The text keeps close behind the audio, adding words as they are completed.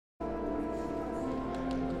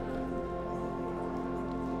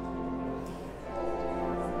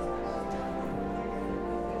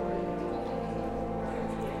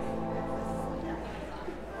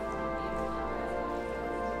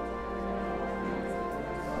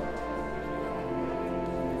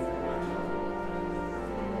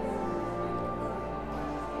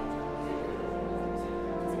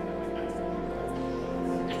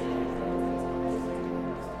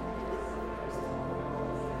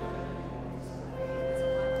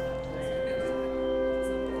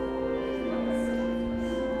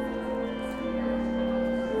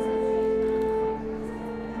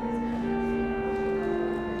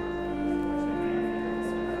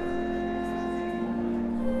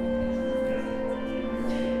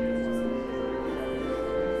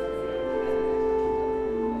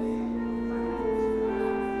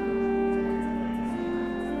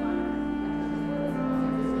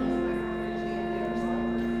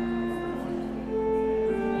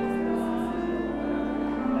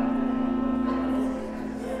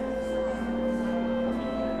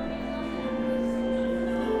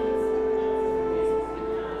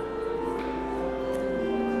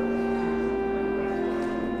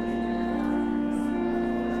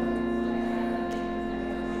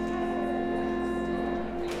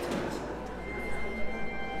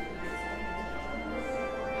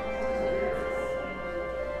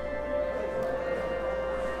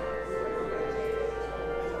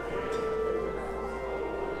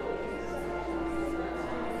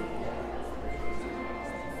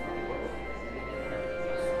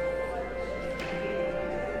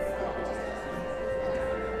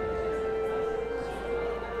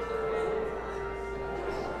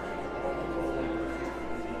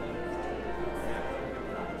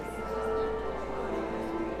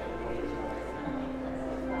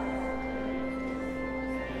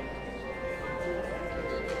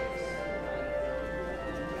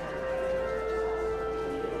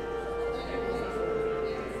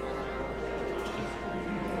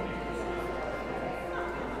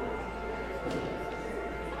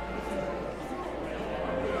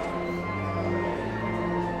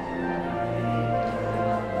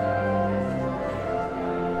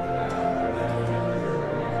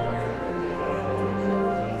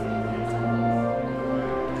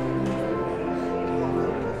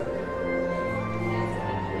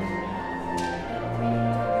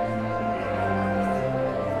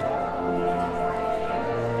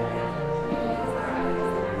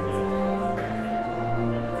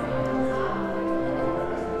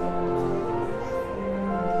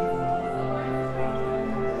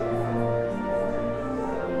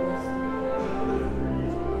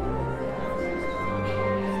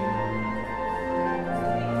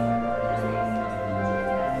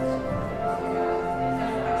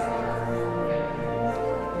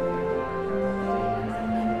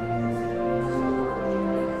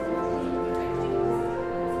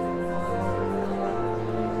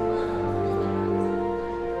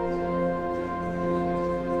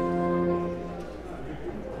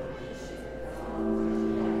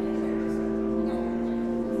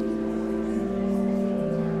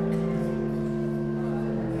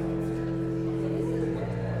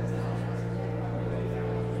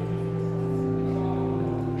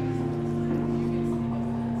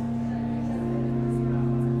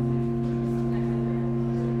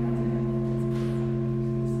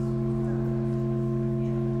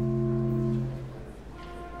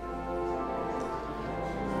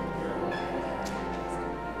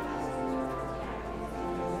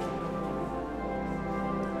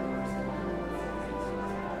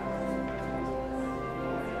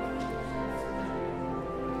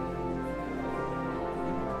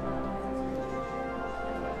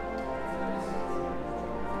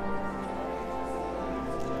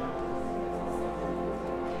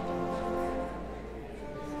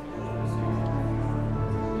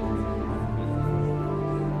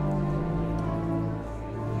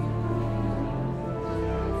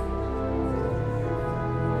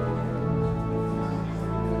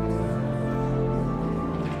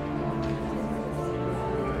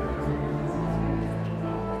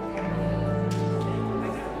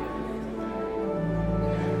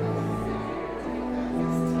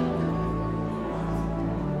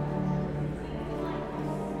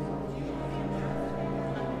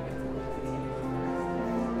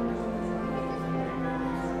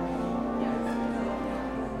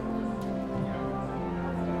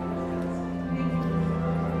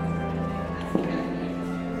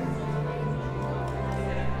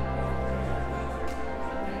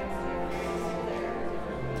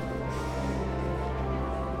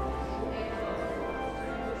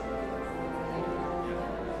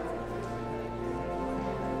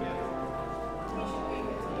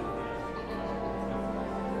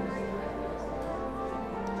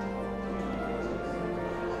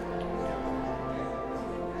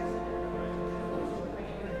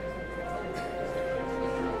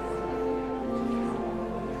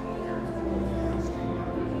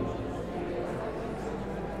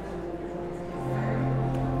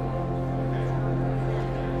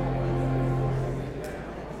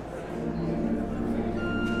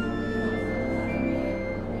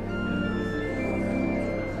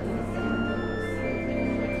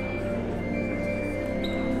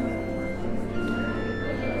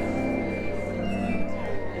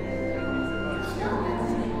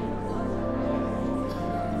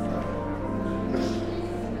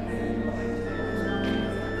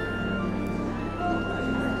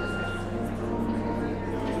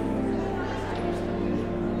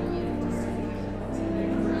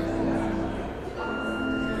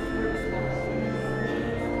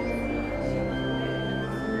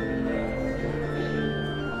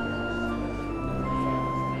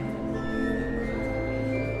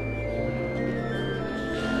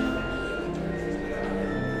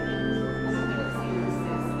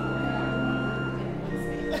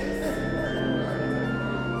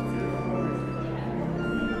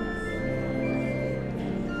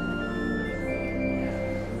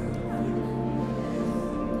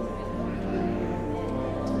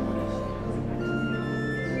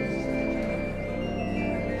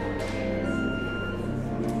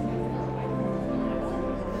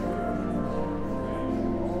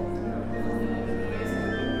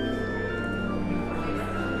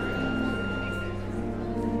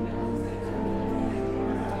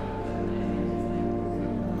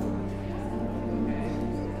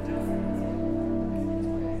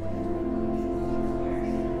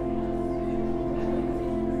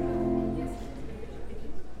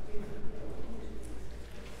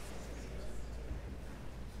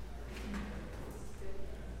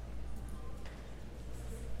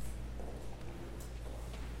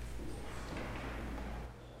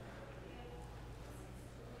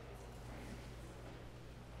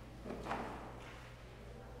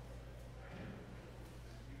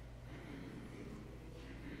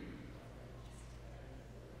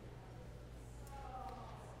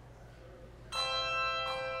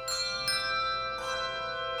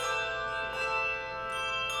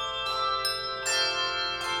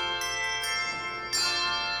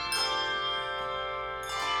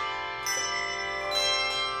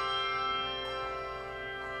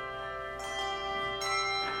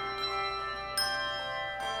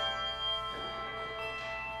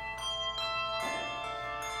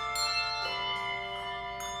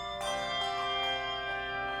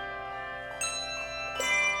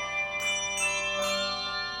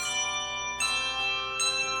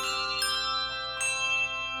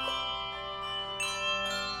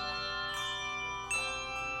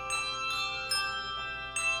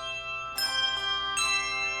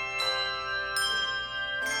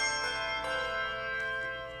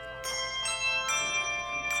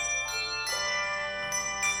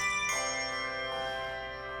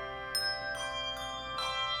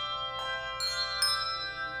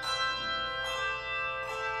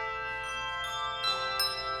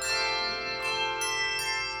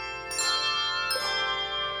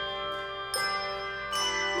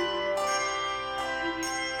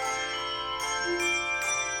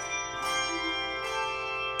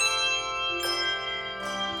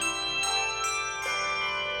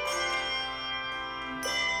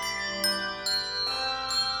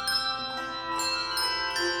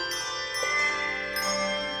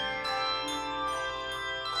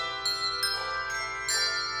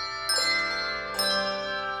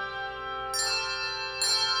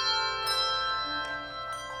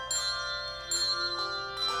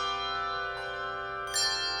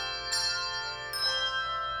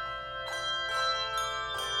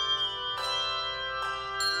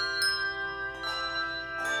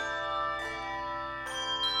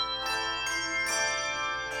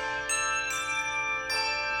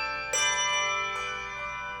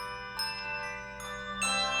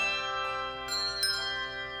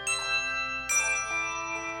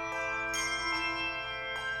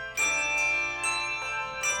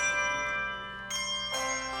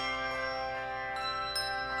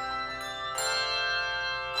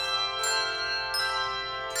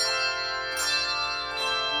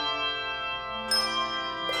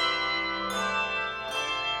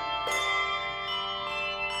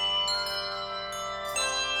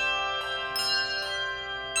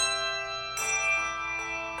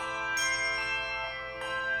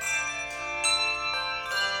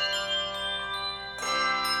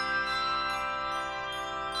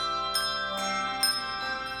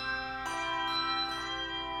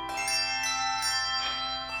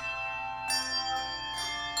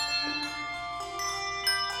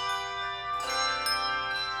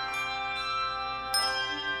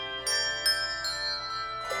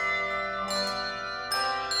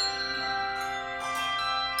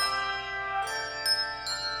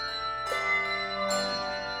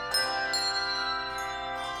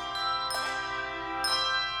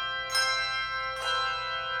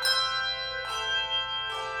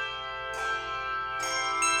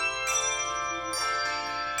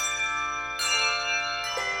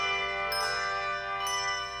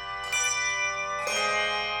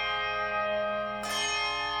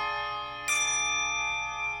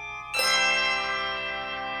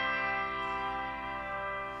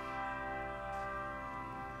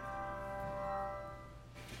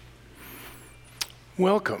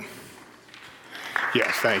Welcome.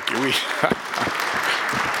 Yes, thank you.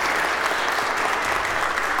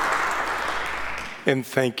 And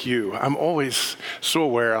thank you. I'm always so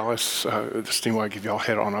aware, Alice, Steve, I give y'all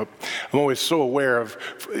head on up. I'm always so aware of,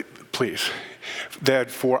 please, that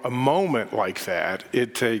for a moment like that,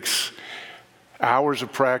 it takes hours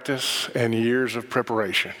of practice and years of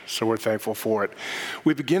preparation. So we're thankful for it.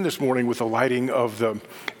 We begin this morning with the lighting of the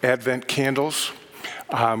Advent candles.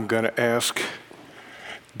 I'm going to ask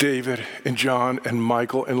David and John and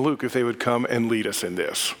Michael and Luke if they would come and lead us in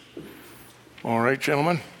this. All right,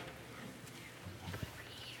 gentlemen.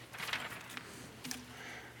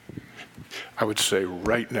 I would say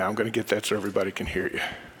right now, I'm going to get that so everybody can hear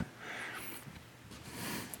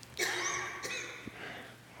you.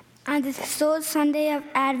 On this third Sunday of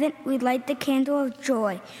Advent, we light the candle of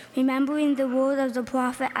joy, remembering the word of the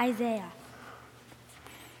prophet Isaiah.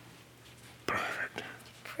 Perfect.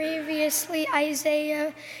 Previously,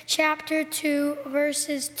 Isaiah chapter 2,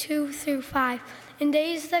 verses 2 through 5. In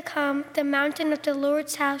days to come, the mountain of the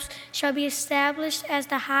Lord's house shall be established as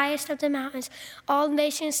the highest of the mountains. All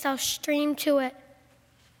nations shall stream to it.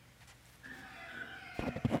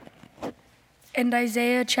 And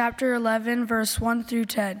Isaiah chapter 11, verse 1 through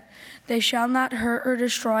 10. They shall not hurt or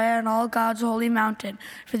destroy on all God's holy mountain,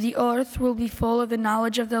 for the earth will be full of the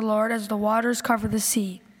knowledge of the Lord as the waters cover the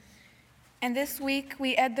sea. And this week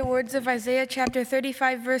we add the words of Isaiah chapter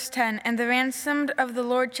 35, verse 10, And the ransomed of the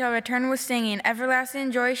Lord shall return with singing.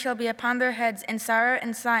 Everlasting joy shall be upon their heads, and sorrow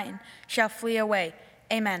and sighing shall flee away.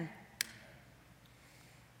 Amen.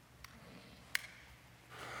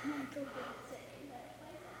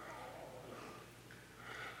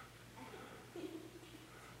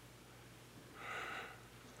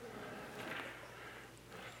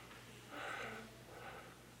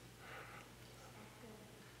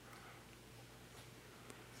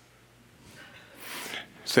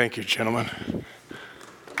 Thank you, gentlemen.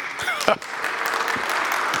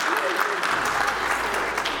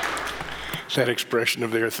 That expression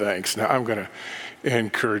of their thanks. Now, I'm going to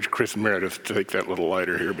encourage Chris Meredith to take that little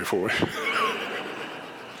lighter here before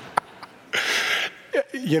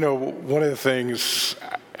we... You know, one of the things,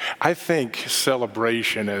 I think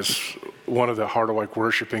celebration as one of the Harderwyk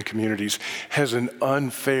worshiping communities has an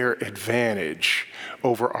unfair advantage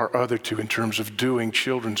over our other two in terms of doing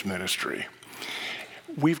children's ministry.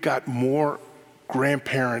 We've got more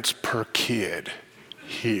grandparents per kid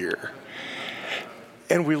here.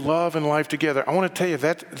 And we love and life together. I want to tell you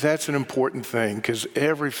that's an important thing because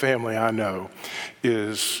every family I know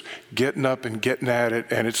is getting up and getting at it,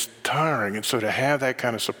 and it's tiring. And so to have that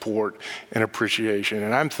kind of support and appreciation,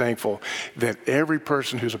 and I'm thankful that every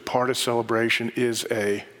person who's a part of celebration is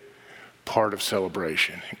a part of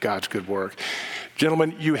celebration. God's good work.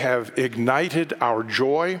 Gentlemen, you have ignited our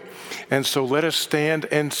joy, and so let us stand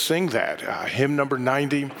and sing that. Hymn number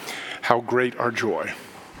 90, How Great Our Joy.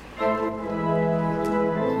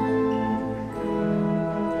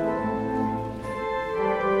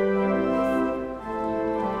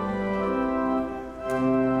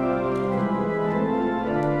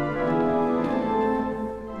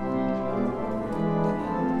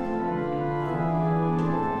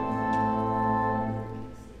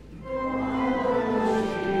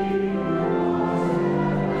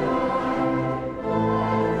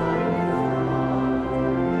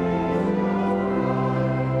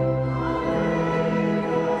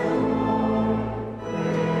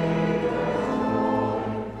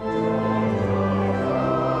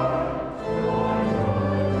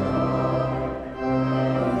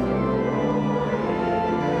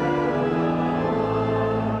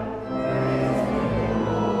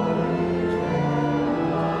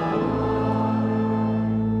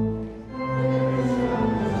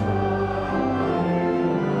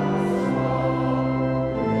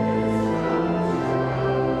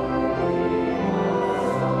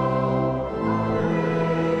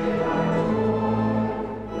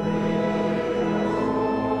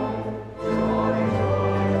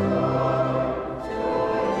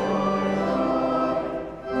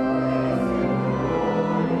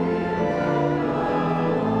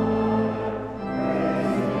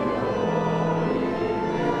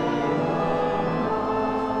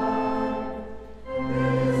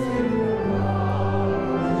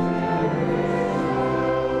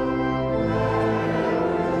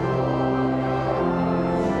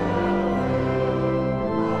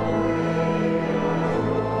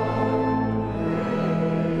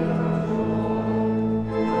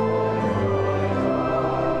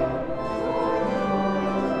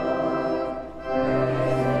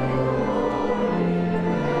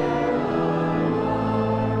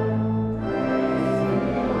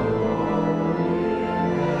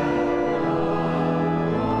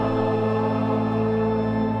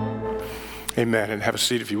 Amen. And have a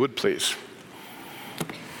seat if you would, please.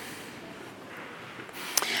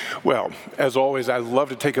 Well, as always, I'd love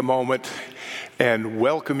to take a moment and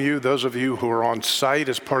welcome you, those of you who are on site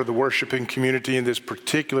as part of the worshiping community in this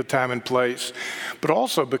particular time and place, but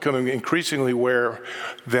also becoming increasingly aware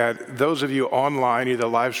that those of you online, either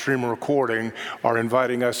live stream or recording, are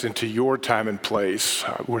inviting us into your time and place.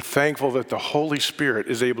 We're thankful that the Holy Spirit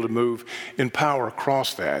is able to move in power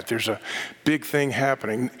across that. There's a big thing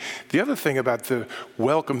happening. The other thing about the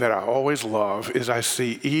welcome that I always love is I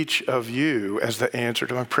see each of you as the answer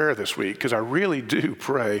to my prayer this week, because I really do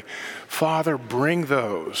pray, Father, bring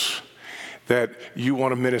those that you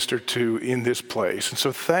want to minister to in this place. And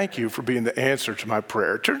so thank you for being the answer to my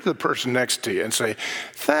prayer. Turn to the person next to you and say,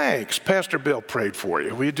 thanks, Pastor Bill prayed for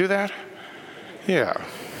you. Will you do that? Yeah.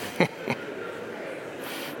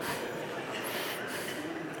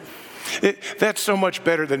 That's so much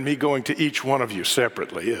better than me going to each one of you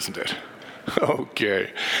separately, isn't it?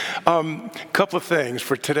 Okay. Couple of things.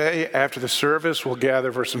 For today, after the service, we'll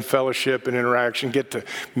gather for some fellowship and interaction, get to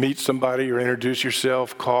meet somebody or introduce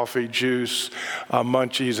yourself, coffee, juice,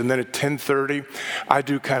 munchies. And then at 10:30, I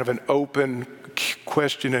do kind of an open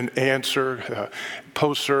question and answer,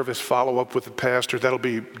 post-service follow-up with the pastor. That'll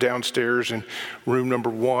be downstairs in room number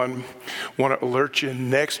 1. Want to alert you,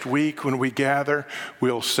 next week when we gather,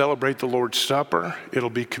 we'll celebrate the Lord's Supper. It'll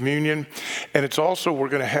be communion. And it's also, we're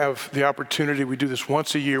going to have the opportunity, we do this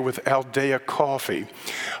once a year with Aldea Coffee.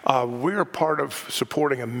 We're a part of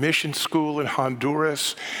supporting a mission school in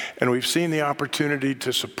Honduras, and we've seen the opportunity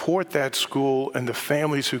to support that school and the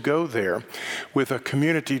families who go there with a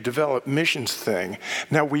community developed missions thing.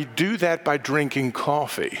 Now, we do that by drinking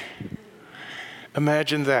coffee.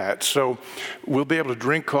 Imagine that. So we'll be able to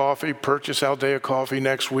drink coffee, purchase Aldea Coffee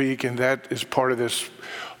next week, and that is part of this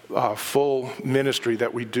full ministry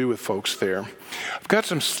that we do with folks there. I've got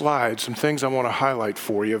some slides, some things I want to highlight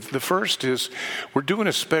for you. The first is we're doing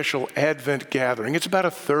a special Advent gathering. It's about a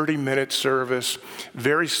 30-minute service,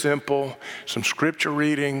 very simple, some scripture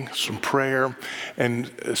reading, some prayer,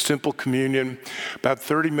 and a simple communion. About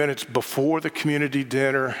 30 minutes before the community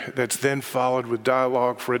dinner that's then followed with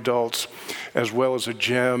dialogue for adults, as well as a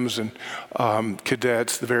GEMS and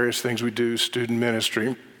cadets, the various things we do, student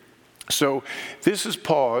ministry. So this is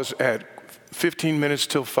pause at 15 minutes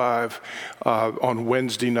till 5 on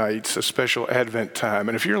Wednesday nights, a special Advent time.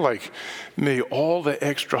 And if you're like me, all the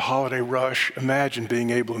extra holiday rush, imagine being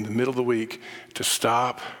able in the middle of the week to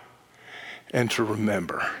stop and to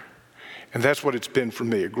remember. And that's what it's been for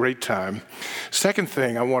me, a great time. Second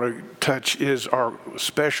thing I want to touch is our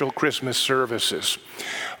special Christmas services.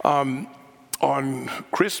 On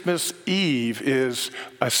Christmas Eve is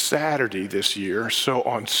a Saturday this year, so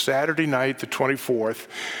on Saturday night, the 24th,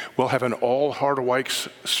 we'll have an all Harderwyk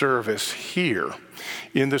service here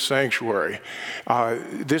in the sanctuary.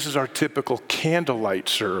 This is our typical candlelight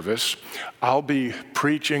service. I'll be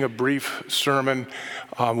preaching a brief sermon.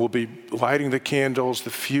 We'll be lighting the candles.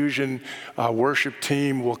 The Fusion worship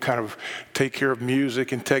team will kind of take care of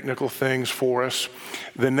music and technical things for us.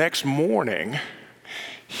 The next morning,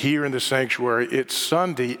 here in the sanctuary, it's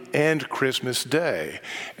Sunday and Christmas Day,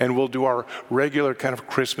 and we'll do our regular kind of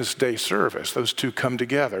Christmas Day service. Those two come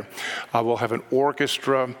together. We'll have an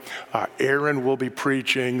orchestra. Aaron will be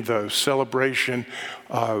preaching. The celebration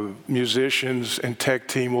musicians and tech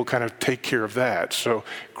team will kind of take care of that. So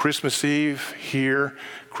Christmas Eve here,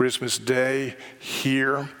 Christmas Day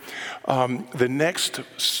here. The next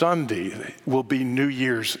Sunday will be New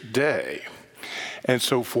Year's Day. And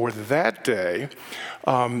so for that day,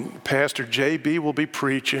 Pastor JB will be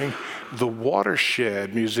preaching. The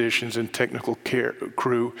Watershed musicians and technical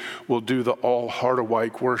crew will do the all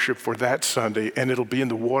Harderwyk worship for that Sunday, and it'll be in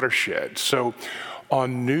the Watershed. So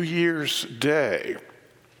on New Year's Day,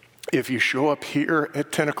 if you show up here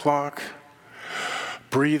at 10 o'clock,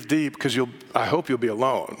 breathe deep, because I hope you'll be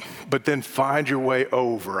alone, but then find your way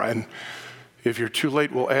over. And if you're too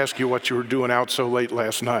late, we'll ask you what you were doing out so late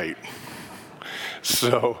last night.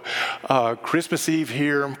 So Christmas Eve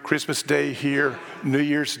here, Christmas Day here, New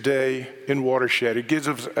Year's Day in Watershed. It gives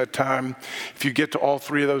us a time, if you get to all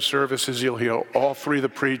three of those services, you'll hear all three of the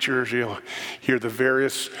preachers, you'll hear the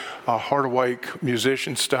various Harderwyk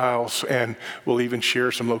musician styles, and we'll even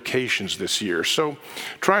share some locations this year. So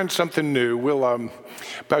trying something new. We'll,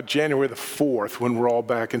 about January the 4th, when we're all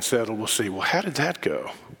back and settled, we'll see, well, how did that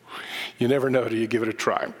go? You never know till you give it a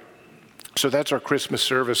try. So that's our Christmas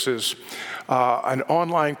services. An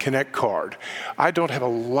online Connect card. I don't have a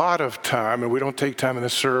lot of time, and we don't take time in the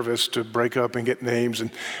service to break up and get names and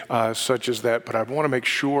such as that, but I want to make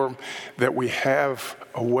sure that we have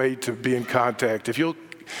a way to be in contact. If you'll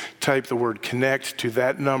type the word connect to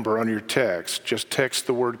that number on your text, just text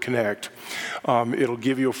the word connect. It'll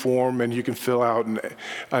give you a form and you can fill out and,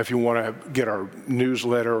 if you want to get our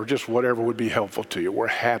newsletter or just whatever would be helpful to you. We're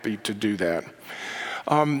happy to do that.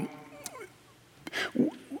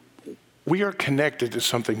 We are connected to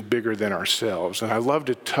something bigger than ourselves, and I love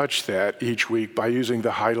to touch that each week by using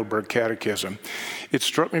the Heidelberg Catechism. It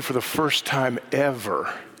struck me for the first time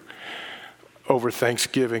ever over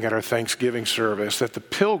Thanksgiving at our Thanksgiving service that the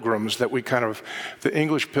pilgrims that the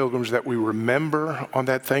English pilgrims that we remember on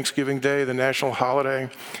that Thanksgiving Day, the national holiday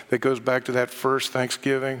that goes back to that first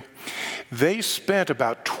Thanksgiving, they spent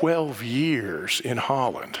about 12 years in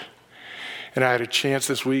Holland. And I had a chance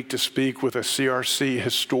this week to speak with a CRC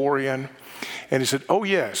historian, and he said, oh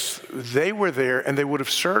yes, they were there and they would have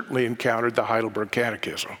certainly encountered the Heidelberg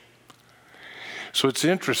Catechism. So it's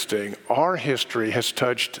interesting, our history has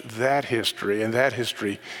touched that history, and that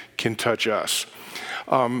history can touch us.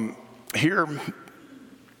 Here,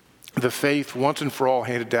 the faith once and for all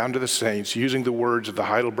handed down to the saints using the words of the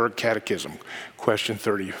Heidelberg Catechism, question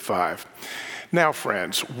 35. Now,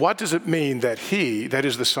 friends, what does it mean that he, that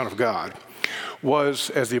is the Son of God, was,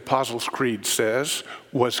 as the Apostles' Creed says,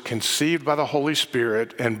 was conceived by the Holy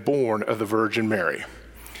Spirit and born of the Virgin Mary?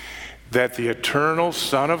 That the eternal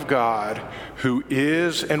Son of God, who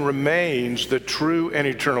is and remains the true and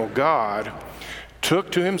eternal God,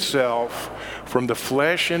 took to himself from the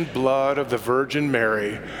flesh and blood of the Virgin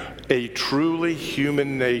Mary a truly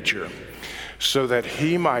human nature, so that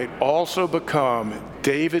he might also become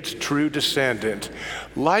David's true descendant,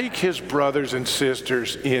 like his brothers and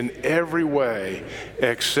sisters in every way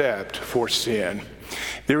except for sin.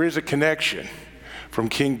 There is a connection from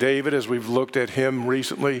King David, as we've looked at him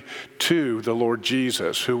recently, to the Lord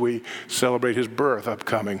Jesus, who we celebrate his birth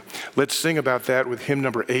upcoming. Let's sing about that with hymn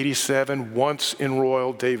number 87, Once in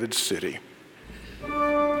Royal David's City.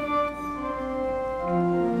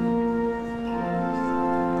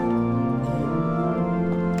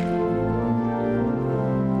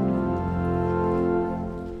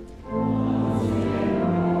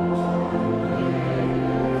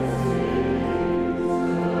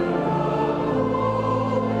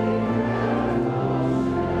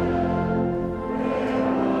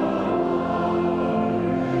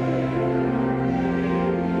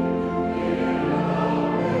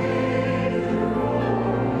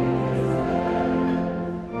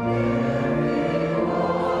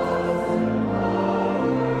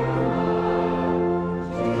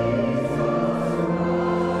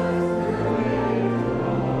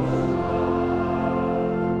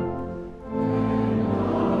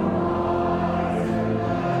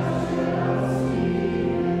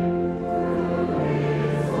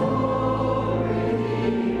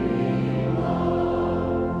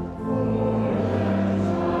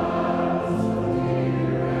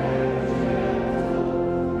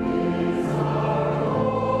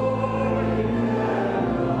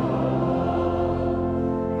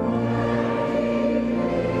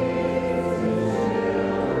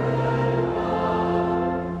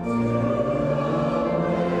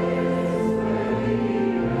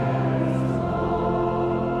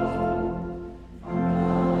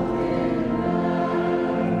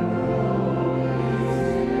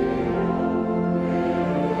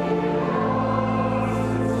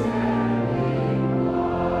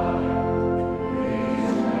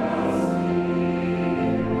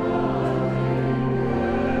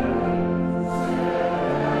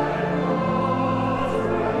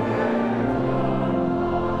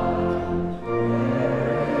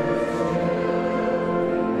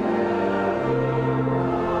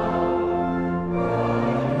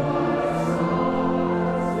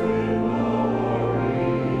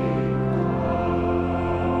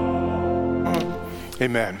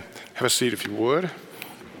 Amen. Have a seat if you would.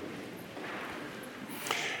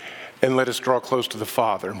 And let us draw close to the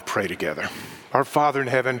Father and pray together. Our Father in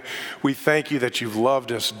heaven, we thank you that you've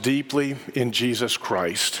loved us deeply in Jesus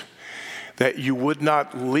Christ, that you would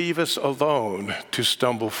not leave us alone to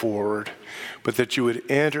stumble forward, but that you would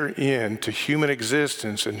enter into human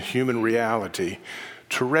existence and human reality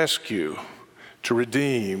to rescue, to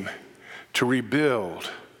redeem, to rebuild,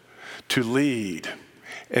 to lead,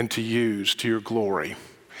 and to use to your glory.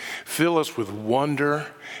 Fill us with wonder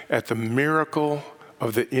at the miracle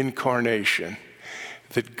of the incarnation,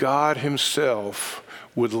 that God himself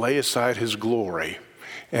would lay aside his glory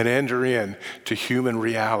and enter into human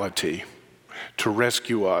reality to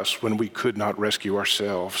rescue us when we could not rescue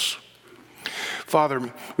ourselves.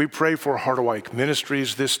 Father, we pray for Harderwyk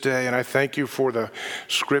Ministries this day, and I thank you for the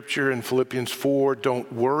scripture in Philippians 4,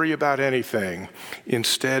 don't worry about anything.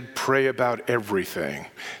 Instead, pray about everything.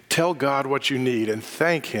 Tell God what you need and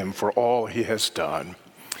thank him for all he has done.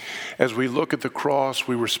 As we look at the cross,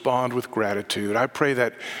 we respond with gratitude. I pray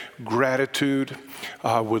that gratitude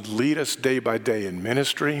would lead us day by day in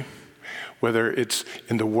ministry, whether it's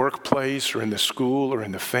in the workplace or in the school or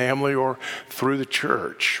in the family or through the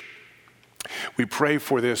church. We pray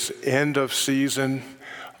for this end of season,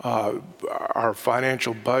 our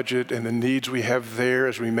financial budget and the needs we have there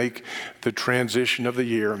as we make the transition of the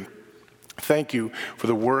year. Thank you for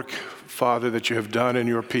the work, Father, that you have done in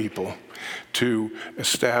your people to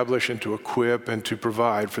establish and to equip and to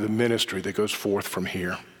provide for the ministry that goes forth from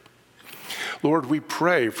here. Lord, we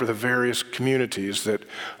pray for the various communities that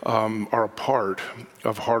are a part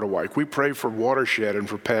of Harderwyk. We pray for Watershed and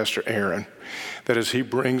for Pastor Aaron, that as he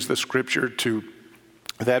brings the scripture to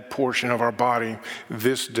that portion of our body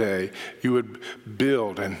this day, you would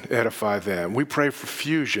build and edify them. We pray for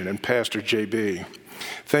Fusion and Pastor JB.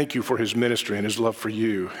 Thank you for his ministry and his love for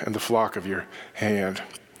you and the flock of your hand.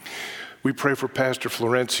 We pray for Pastor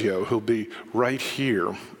Florencio, who'll be right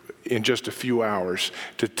here in just a few hours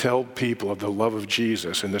to tell people of the love of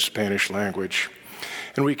Jesus in the Spanish language.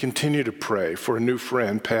 And we continue to pray for a new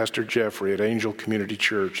friend, Pastor Jeffrey at Angel Community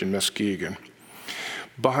Church in Muskegon.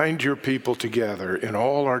 Bind your people together in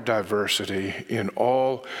all our diversity, in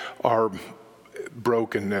all our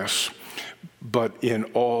brokenness, but in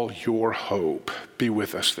all your hope. Be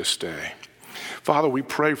with us this day. Father, we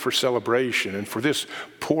pray for celebration and for this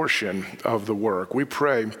portion of the work. We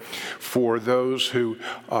pray for those who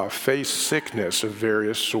face sickness of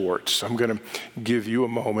various sorts. I'm going to give you a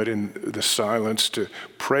moment in the silence to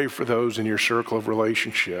pray for those in your circle of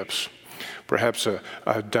relationships. Perhaps a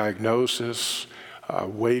diagnosis,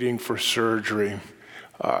 waiting for surgery,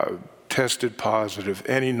 tested positive,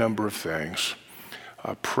 any number of things.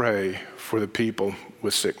 Pray for the people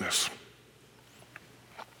with sickness.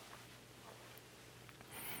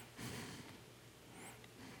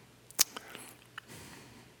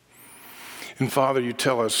 And Father, you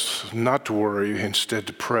tell us not to worry, instead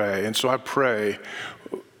to pray. And so I pray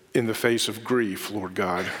in the face of grief, Lord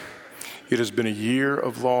God. It has been a year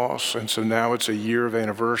of loss, and so now it's a year of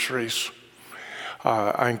anniversaries.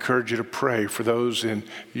 I encourage you to pray for those in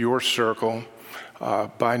your circle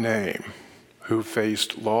by name who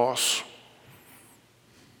faced loss.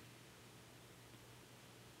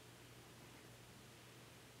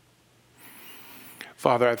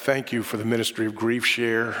 Father, I thank you for the ministry of Grief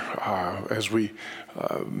Share as we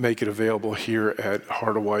make it available here at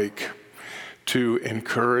Harderwyk to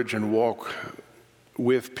encourage and walk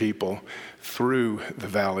with people through the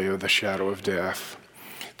valley of the shadow of death.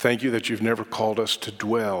 Thank you that you've never called us to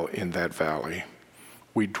dwell in that valley.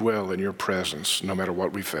 We dwell in your presence no matter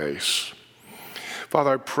what we face.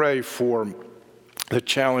 Father, I pray for the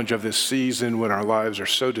challenge of this season when our lives are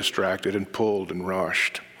so distracted and pulled and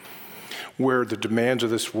rushed, where the demands of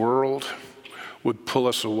this world would pull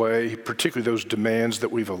us away, particularly those demands that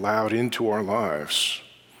we've allowed into our lives,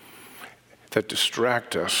 that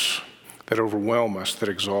distract us, that overwhelm us, that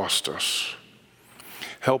exhaust us.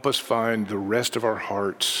 Help us find the rest of our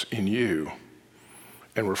hearts in you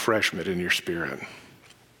and refreshment in your Spirit.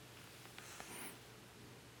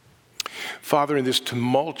 Father, in this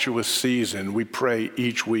tumultuous season, we pray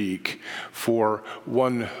each week for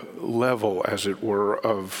one level, as it were,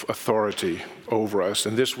 of authority over us.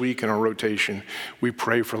 And this week in our rotation, we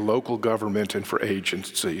pray for local government and for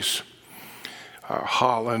agencies.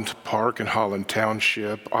 Holland Park and Holland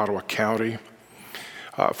Township, Ottawa County,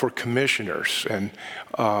 for commissioners and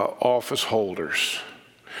office holders,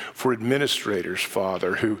 for administrators,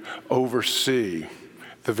 Father, who oversee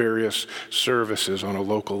the various services on a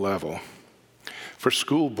local level, for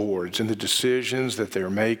school boards and the decisions that they're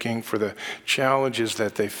making, for the challenges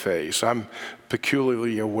that they face. I'm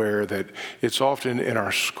peculiarly aware that it's often in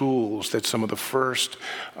our schools that some of the first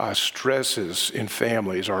stresses in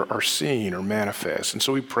families are seen or manifest. And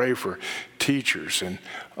so we pray for teachers and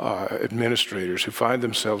administrators who find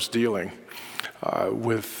themselves dealing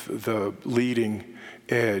with the leading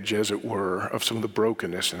edge, as it were, of some of the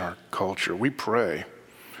brokenness in our culture. We pray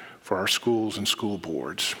for our schools and school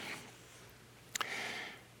boards.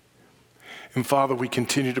 And Father, we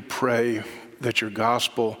continue to pray that your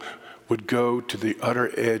gospel would go to the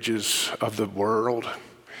utter edges of the world.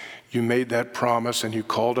 You made that promise and you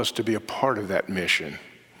called us to be a part of that mission.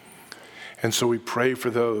 And so we pray for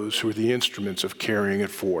those who are the instruments of carrying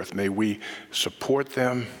it forth. May we support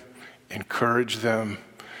them, encourage them,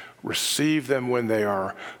 receive them when they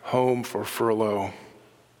are home for furlough.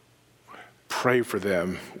 pray for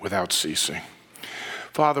them without ceasing.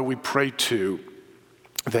 Father, we pray too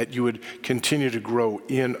that you would continue to grow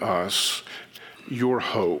in us your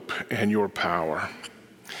hope and your power.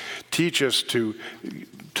 Teach us to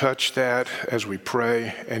touch that as we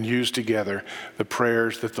pray and use together the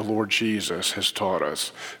prayers that the Lord Jesus has taught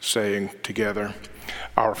us, saying together,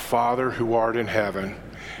 Our Father who art in heaven,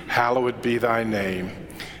 hallowed be thy name.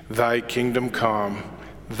 Thy kingdom come,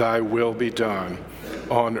 thy will be done,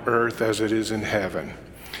 on earth as it is in heaven.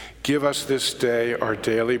 Give us this day our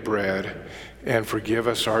daily bread, and forgive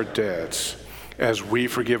us our debts, as we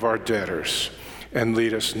forgive our debtors. And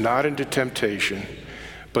lead us not into temptation,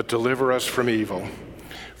 but deliver us from evil.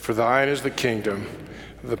 For thine is the kingdom,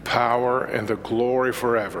 the power, and the glory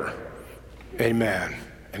forever. Amen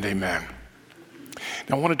and amen.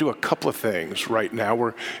 Now, I want to do a couple of things right now.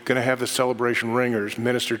 We're going to have the Celebration Ringers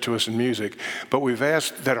minister to us in music, but we've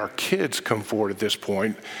asked that our kids come forward at this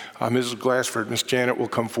point. Mrs. Glassford, Miss Janet will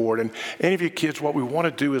come forward. And any of you kids, what we want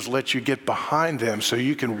to do is let you get behind them so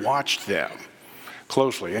you can watch them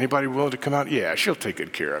closely. Anybody willing to come out? Yeah, she'll take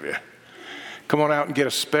good care of you. Come on out and get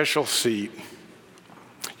a special seat.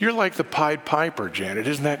 You're like the Pied Piper, Janet,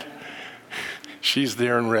 isn't that? She's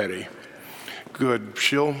there and ready. Good.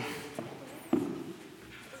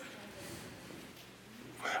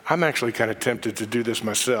 I'm actually kind of tempted to do this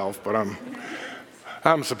myself, but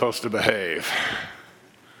I'm supposed to behave.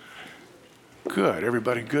 Good.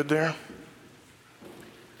 Everybody good there?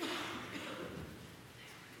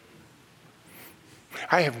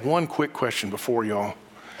 I have one quick question before y'all.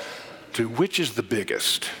 Which is the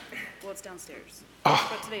biggest? Well, it's downstairs. Oh.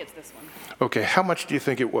 But today it's this one. Okay, how much do you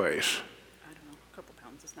think it weighs? I don't know, a couple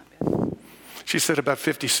pounds. It's not bad. She said about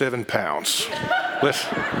 57 pounds.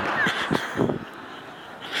 Listen.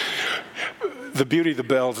 The beauty of the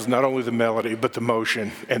bells is not only the melody, but the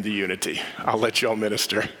motion and the unity. I'll let y'all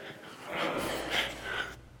minister.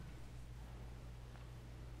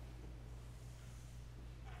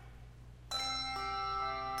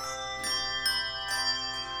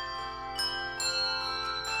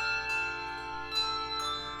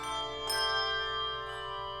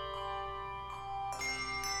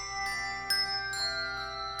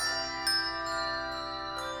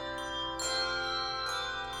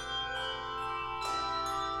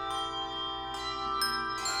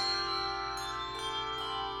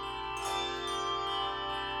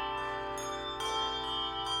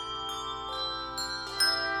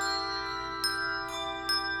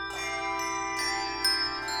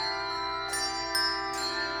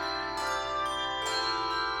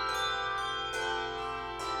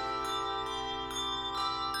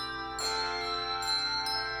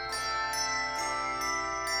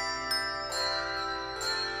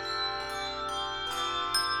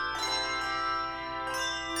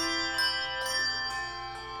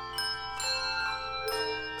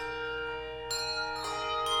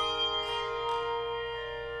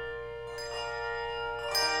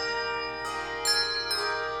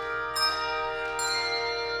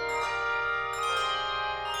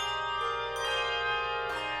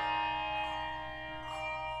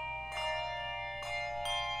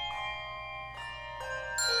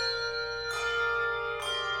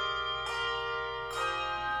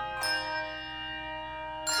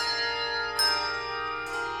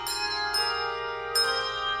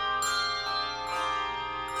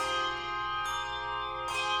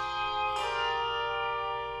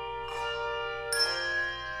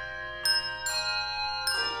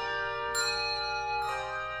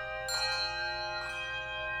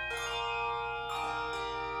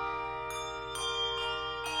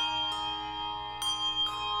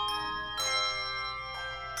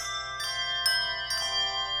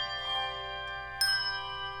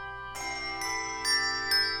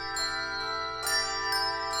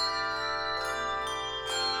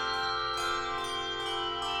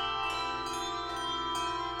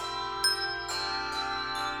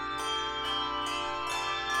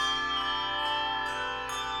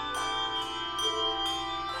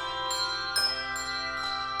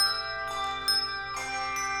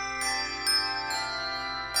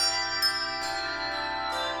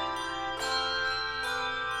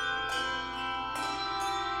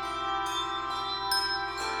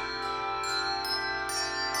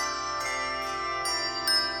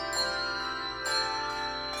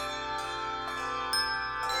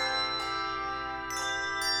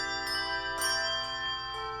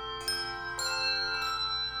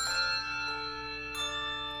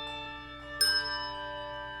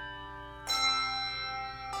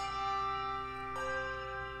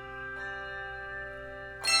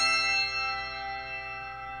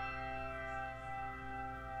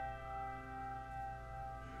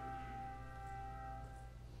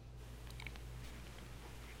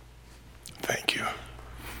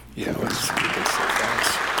 Yeah, you can say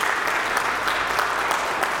thanks.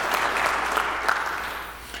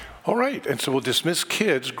 All right, and so we'll dismiss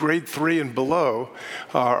kids. Grade 3 and below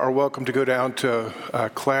are welcome to go down to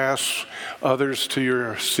class, others to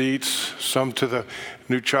your seats, some to the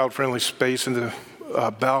new child-friendly space in the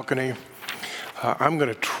balcony. I'm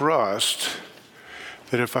going to trust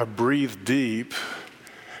that if I breathe deep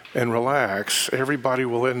and relax, everybody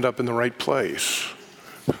will end up in the right place.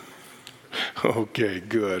 Okay,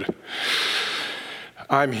 good.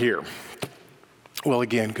 I'm here. Well,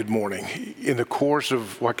 again, good morning. In the course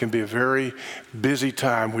of what can be a very busy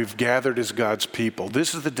time, we've gathered as God's people.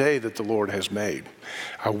 This is the day that the Lord has made.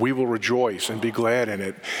 We will rejoice and be glad in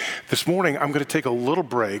it. This morning, I'm going to take a little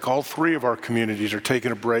break. All three of our communities are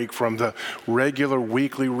taking a break from the regular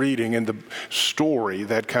weekly reading and the story,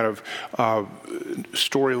 that kind of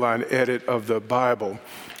storyline edit of the Bible.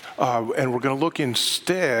 And we're going to look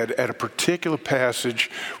instead at a particular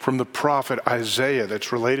passage from the prophet Isaiah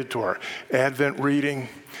that's related to our Advent reading.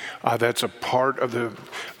 That's a part of the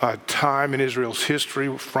time in Israel's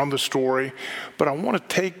history from the story. But I want to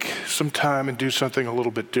take some time and do something a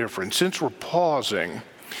little bit different. Since we're pausing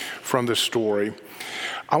from the story,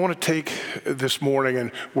 I want to take this morning,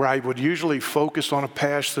 and where I would usually focus on a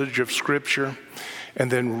passage of Scripture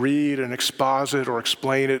and then read and exposit or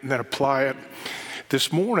explain it and then apply it.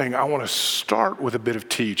 This morning, I want to start with a bit of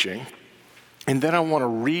teaching, and then I want to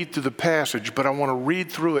read through the passage, but I want to read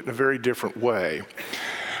through it in a very different way.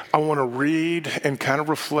 I want to read and kind of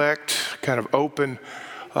reflect, kind of open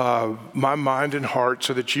my mind and heart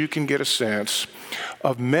so that you can get a sense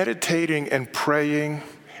of meditating and praying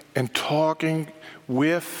and talking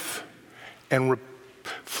with and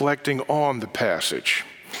reflecting on the passage.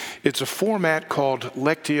 It's a format called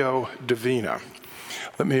Lectio Divina.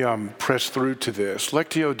 Let me press through to this.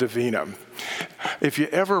 Lectio Divina. If you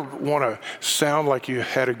ever want to sound like you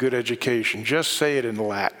had a good education, just say it in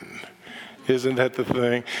Latin. Isn't that the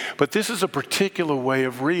thing? But this is a particular way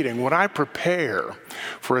of reading. When I prepare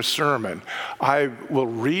for a sermon, I will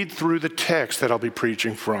read through the text that I'll be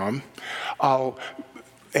preaching from. I'll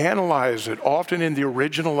analyze it, often in the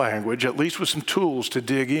original language, at least with some tools to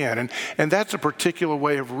dig in. And that's a particular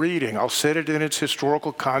way of reading. I'll set it in its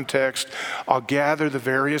historical context. I'll gather the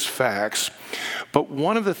various facts. But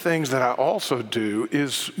one of the things that I also do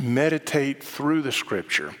is meditate through the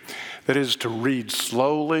Scripture. That is to read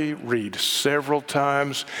slowly, read several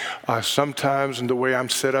times. Sometimes in the way I'm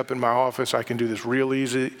set up in my office, I can do this real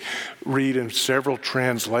easy, read in several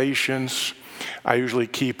translations. I usually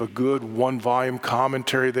keep a good one-volume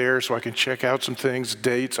commentary there so I can check out some things,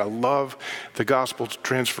 dates. I love the Gospel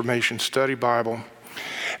Transformation Study Bible.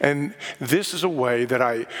 And this is a way that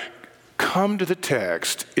I come to the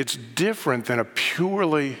text. It's different than a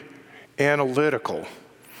purely analytical,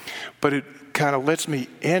 but it kind of lets me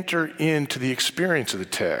enter into the experience of the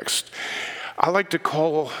text. I like to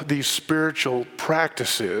call these spiritual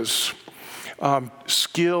practices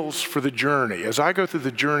skills for the journey. As I go through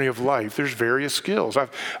the journey of life, there's various skills.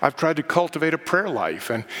 I've tried to cultivate a prayer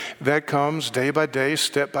life, and that comes day by day,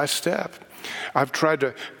 step by step. I've tried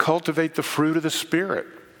to cultivate the fruit of the Spirit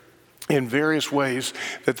in various ways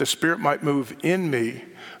that the Spirit might move in me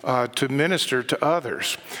to minister to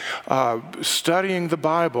others. Studying the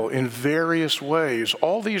Bible in various ways.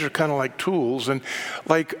 All these are kind of like tools, and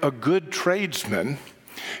like a good tradesman,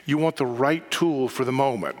 you want the right tool for the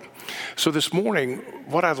moment. So this morning,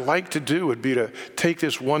 what I'd like to do would be to take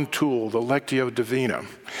this one tool, the Lectio Divina,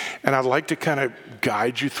 and I'd like to kind of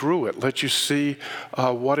guide you through it, let you see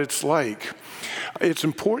what it's like. It's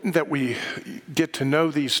important that we get to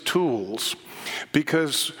know these tools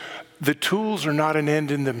because the tools are not an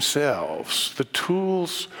end in themselves. The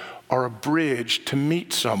tools are a bridge to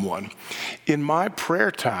meet someone. In my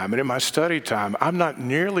prayer time and in my study time, I'm not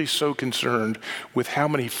nearly so concerned with how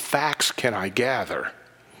many facts can I gather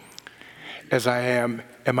as I am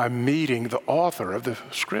I meeting the author of the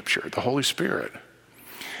Scripture, the Holy Spirit?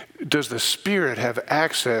 Does the Spirit have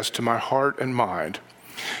access to my heart and mind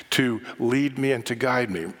to lead me and to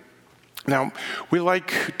guide me? Now, we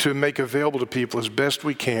like to make available to people as best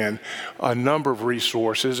we can a number of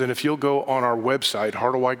resources, and if you'll go on our website,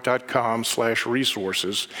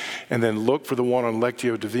 harderwyk.com/resources, and then look for the one on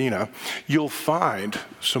Lectio Divina, you'll find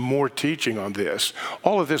some more teaching on this.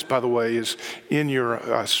 All of this, by the way, is in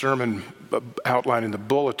your sermon outline in the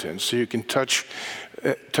bulletin, so you can touch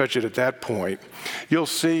it at that point. You'll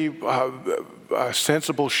see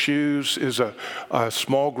Sensible Shoes is a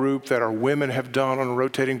small group that our women have done on a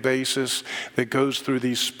rotating basis that goes through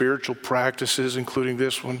these spiritual practices, including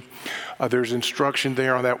this one. There's instruction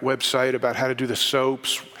there on that website about how to do the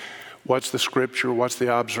soaps. What's the scripture? What's the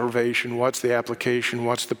observation? What's the application?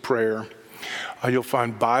 What's the prayer? You'll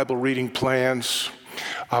find Bible reading plans.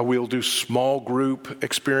 We'll do small group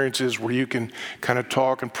experiences where you can kind of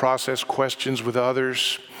talk and process questions with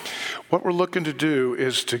others. What we're looking to do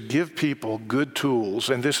is to give people good tools,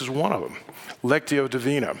 and this is one of them, Lectio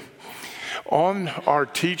Divina. On our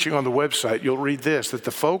teaching on the website, you'll read this, that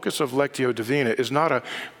the focus of Lectio Divina is not a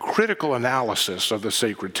critical analysis of the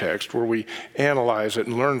sacred text where we analyze it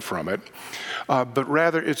and learn from it, but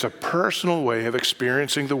rather it's a personal way of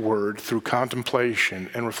experiencing the Word through contemplation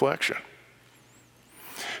and reflection.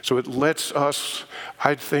 So it lets us,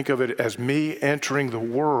 I think of it as me entering the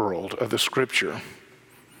world of the Scripture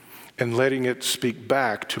and letting it speak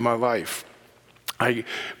back to my life. I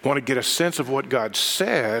want to get a sense of what God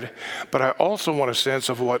said, but I also want a sense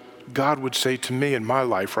of what God would say to me in my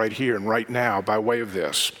life right here and right now by way of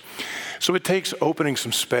this. So it takes opening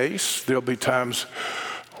some space. There'll be times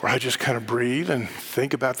where I just kind of breathe and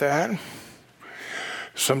think about that.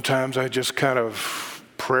 Sometimes I just kind of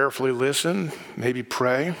prayerfully listen, maybe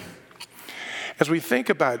pray. As we think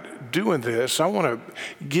about doing this, I want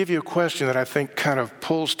to give you a question that I think kind of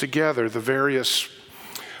pulls together the various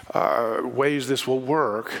ways this will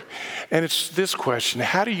work. And it's this question: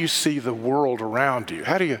 how do you see the world around you?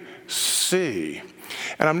 How do you see?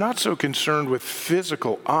 And I'm not so concerned with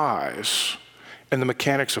physical eyes and the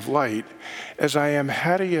mechanics of light as I am,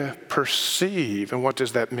 how do you perceive, and what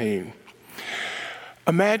does that mean?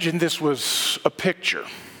 Imagine this was a picture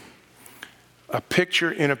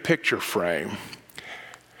in a picture frame.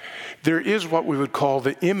 There is what we would call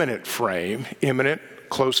the immanent frame, immanent,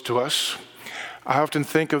 close to us. I often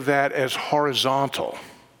think of that as horizontal.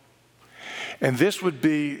 And this would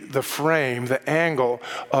be the frame, the angle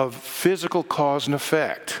of physical cause and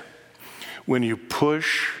effect. When you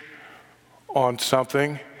push on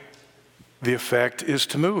something, the effect is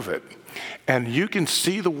to move it. And you can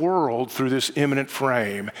see the world through this immanent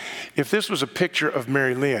frame. If this was a picture of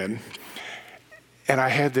Mary Lynn, and I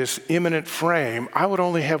had this immanent frame, I would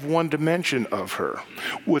only have one dimension of her.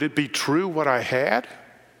 Would it be true what I had?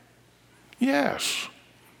 Yes.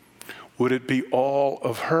 Would it be all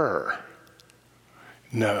of her?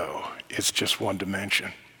 No, it's just one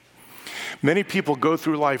dimension. Many people go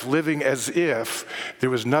through life living as if there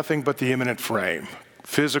was nothing but the immanent frame,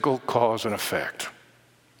 physical cause and effect.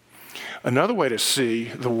 Another way to see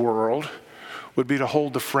the world would be to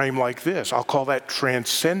hold the frame like this. I'll call that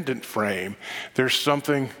transcendent frame. There's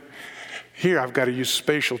something here, I've got to use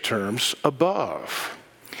spatial terms, above.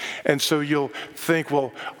 And so you'll think,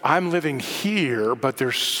 well, I'm living here, but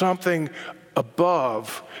there's something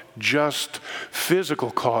above just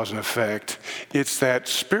physical cause and effect. It's that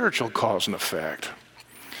spiritual cause and effect.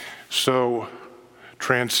 So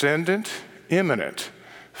transcendent, immanent,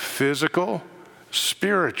 physical,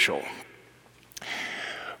 spiritual.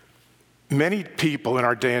 Many people in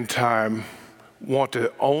our day and time want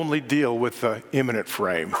to only deal with the immanent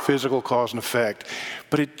frame, physical cause and effect,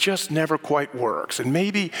 but it just never quite works. And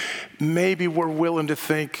maybe we're willing to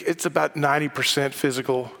think it's about 90%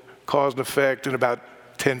 physical cause and effect and about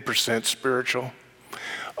 10% spiritual.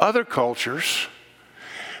 Other cultures,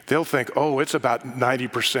 they'll think, oh, it's about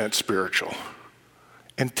 90% spiritual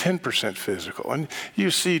and 10% physical. And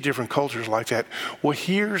you see different cultures like that. Well,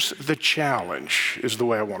 here's the challenge, is the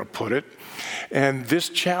way I want to put it. And this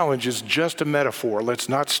challenge is just a metaphor. Let's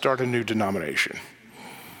not start a new denomination.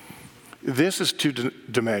 This is two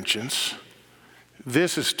dimensions.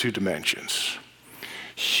 This is two dimensions.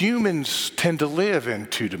 Humans tend to live in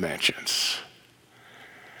two dimensions,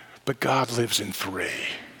 but God lives in three.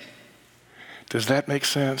 Does that make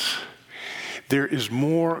sense? There is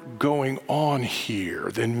more going on here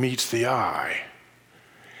than meets the eye.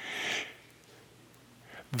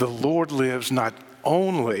 The Lord lives not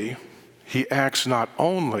only, he acts not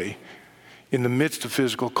only in the midst of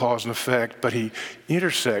physical cause and effect, but he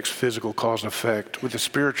intersects physical cause and effect with the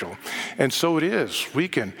spiritual. And so it is. We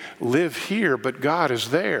can live here, but God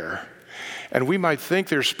is there. And we might think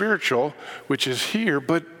they're spiritual, which is here,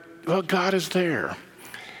 but well, God is there.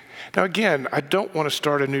 Now again, I don't want to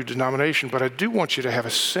start a new denomination, but I do want you to have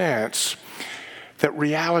a sense that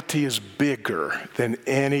reality is bigger than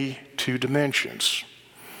any two dimensions.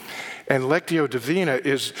 And Lectio Divina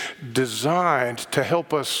is designed to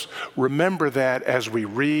help us remember that as we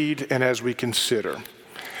read and as we consider.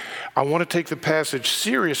 I want to take the passage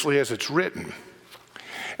seriously as it's written,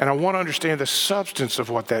 and I want to understand the substance of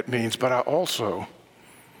what that means, but I also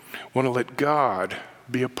want to let God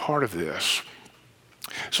be a part of this.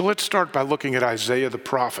 So let's start by looking at Isaiah the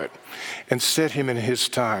prophet and set him in his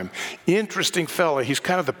time. Interesting fellow. He's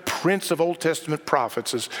kind of the prince of Old Testament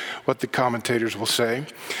prophets, is what the commentators will say.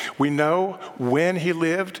 We know when he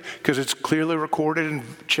lived because it's clearly recorded in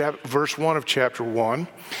verse 1 of chapter 1.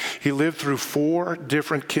 He lived through 4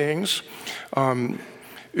 different kings.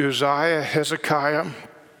 Uzziah, Hezekiah,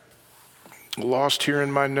 lost here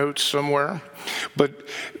in my notes somewhere, but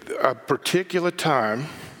a particular time.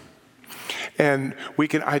 And we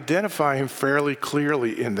can identify him fairly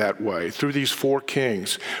clearly in that way through these 4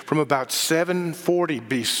 kings from about 740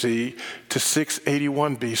 BC to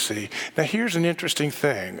 681 BC. Now here's an interesting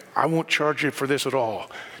thing. I won't charge you for this at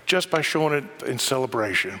all, just by showing it in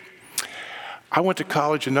celebration. I went to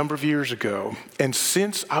college a number of years ago, and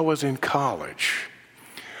since I was in college,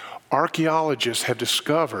 archaeologists have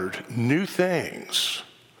discovered new things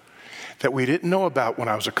that we didn't know about when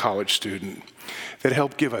I was a college student that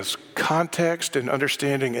help give us context and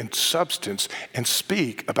understanding and substance and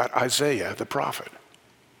speak about Isaiah the prophet.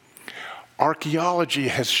 Archaeology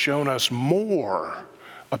has shown us more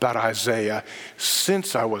about Isaiah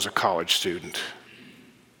since I was a college student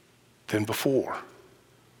than before.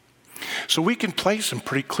 So we can place him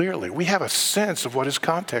pretty clearly. We have a sense of what his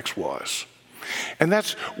context was. And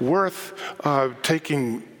that's worth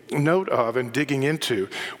taking note of and digging into.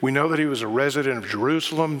 We know that he was a resident of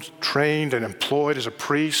Jerusalem, trained and employed as a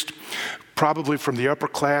priest, probably from the upper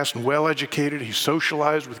class and well-educated. He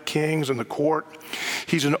socialized with kings and the court.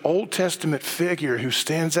 He's an Old Testament figure who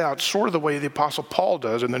stands out sort of the way the Apostle Paul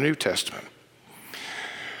does in the New Testament.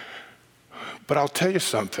 But I'll tell you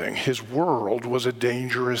something, his world was a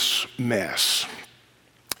dangerous mess.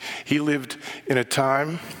 He lived in a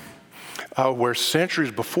time where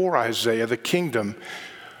centuries before Isaiah, the kingdom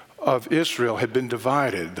of Israel had been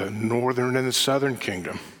divided, the northern and the southern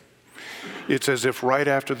kingdom. It's as if right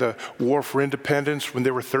after the War for Independence, when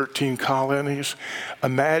there were 13 colonies,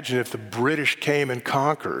 imagine if the British came and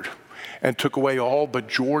conquered and took away all but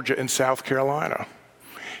Georgia and South Carolina.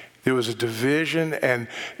 There was a division, and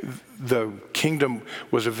the kingdom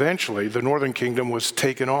was eventually, the northern kingdom was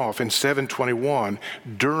taken off in 721.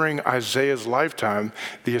 During Isaiah's lifetime,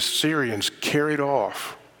 the Assyrians carried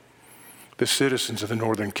off the citizens of the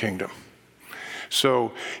northern kingdom.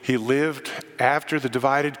 So he lived after the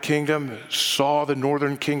divided kingdom, saw the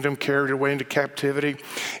northern kingdom carried away into captivity.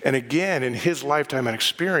 And again, in his lifetime and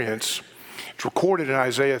experience, it's recorded in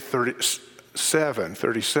Isaiah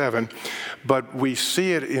 37, but we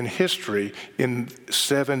see it in history in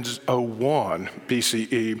 701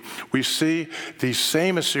 BCE. We see these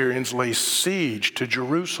same Assyrians lay siege to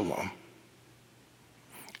Jerusalem,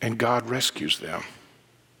 and God rescues them.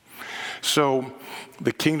 So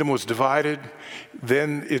the kingdom was divided.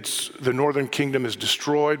 Then the northern kingdom is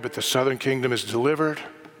destroyed, but the southern kingdom is delivered.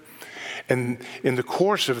 And in the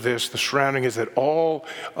course of this, the surrounding is that all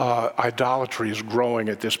idolatry is growing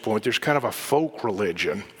at this point. There's kind of a folk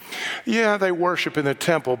religion. Yeah, they worship in the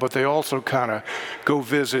temple, but they also kind of go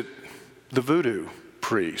visit the voodoo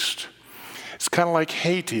priest. It's kind of like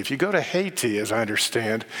Haiti. If you go to Haiti, as I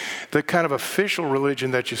understand, the kind of official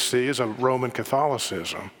religion that you see is a Roman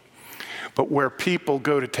Catholicism, but where people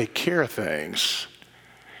go to take care of things.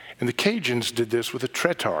 And the Cajuns did this with the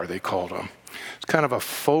Tretar, they called them. It's kind of a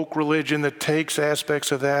folk religion that takes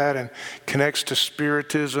aspects of that and connects to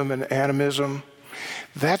spiritism and animism.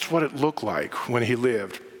 That's what it looked like when he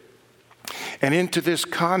lived. And into this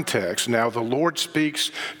context, now the Lord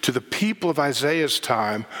speaks to the people of Isaiah's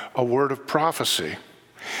time a word of prophecy.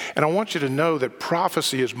 And I want you to know that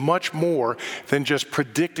prophecy is much more than just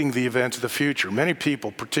predicting the events of the future. Many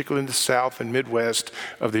people, particularly in the South and Midwest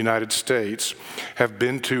of the United States, have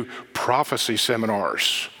been to prophecy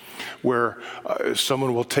seminars where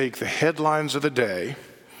someone will take the headlines of the day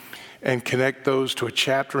and connect those to a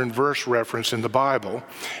chapter and verse reference in the Bible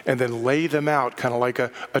and then lay them out kind of like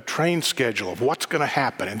a train schedule of what's going to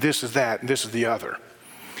happen, and this is that, and this is the other.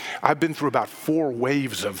 I've been through about 4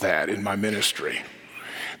 waves of that in my ministry.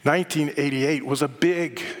 1988 was a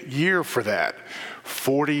big year for that.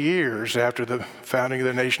 40 years after the founding of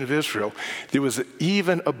the nation of Israel, there was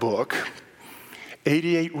even a book,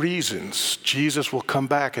 88 Reasons Jesus Will Come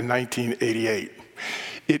Back in 1988.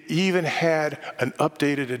 It even had an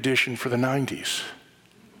updated edition for the 90s.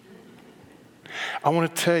 I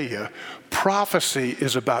want to tell you, prophecy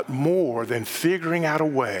is about more than figuring out a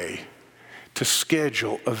way to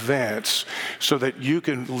schedule events so that you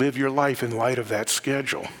can live your life in light of that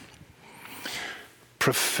schedule.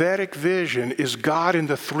 Prophetic vision is God in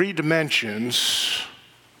the 3 dimensions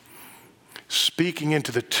speaking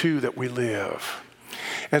into the 2 that we live.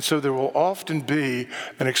 And so there will often be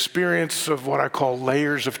an experience of what I call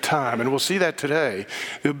layers of time. And we'll see that today.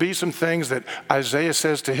 There'll be some things that Isaiah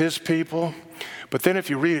says to his people. But then if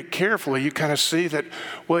you read it carefully, you kind of see that,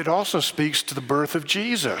 well, it also speaks to the birth of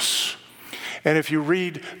Jesus. And if you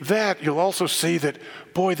read that, you'll also see that,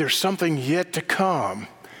 boy, there's something yet to come.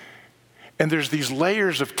 And there's these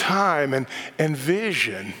layers of time and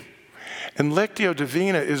vision. And Lectio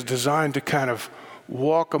Divina is designed to kind of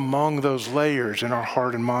walk among those layers in our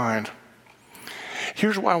heart and mind.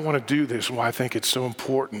 Here's why I want to do this and why I think it's so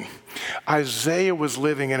important. Isaiah was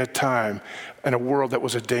living in a time, in a world that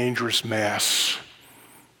was a dangerous mess.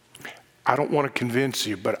 I don't want to convince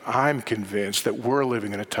you, but I'm convinced that we're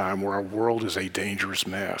living in a time where our world is a dangerous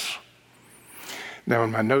mess. Now,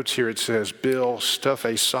 in my notes here, it says, Bill, stuff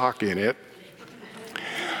a sock in it.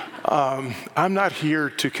 I'm not here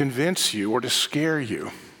to convince you or to scare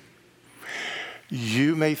you.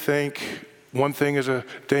 You may think one thing is a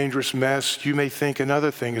dangerous mess. You may think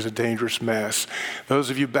another thing is a dangerous mess. Those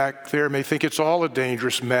of you back there may think it's all a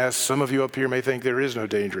dangerous mess. Some of you up here may think there is no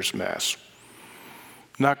dangerous mess.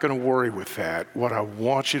 Not going to worry with that. What I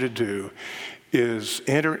want you to do is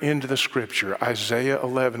enter into the scripture, Isaiah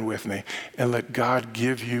 11 with me, and let God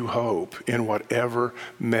give you hope in whatever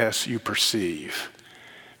mess you perceive.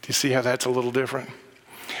 Do you see how that's a little different?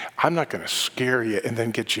 I'm not going to scare you and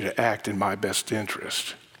then get you to act in my best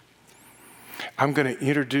interest. I'm going to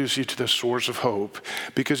introduce you to the source of hope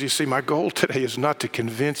because, you see, my goal today is not to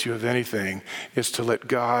convince you of anything. It's to let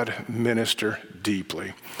God minister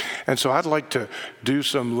deeply. And so I'd like to do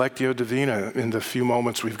some Lectio Divina in the few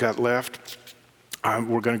moments we've got left.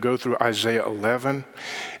 We're going to go through Isaiah 11,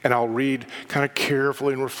 and I'll read kind of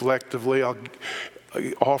carefully and reflectively. I'll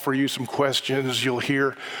offer you some questions. You'll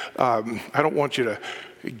hear, I don't want you to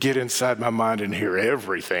get inside my mind and hear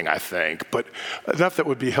everything I think, but enough that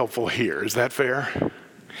would be helpful here. Is that fair?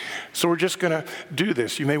 So we're just going to do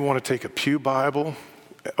this. You may want to take a pew Bible,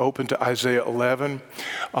 open to Isaiah 11.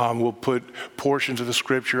 We'll put portions of the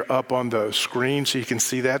scripture up on the screen so you can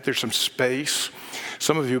see that. There's some space.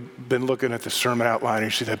 Some of you have been looking at the sermon outline and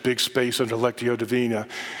you see that big space under Lectio Divina,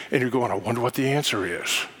 and you're going, I wonder what the answer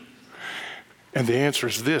is. And the answer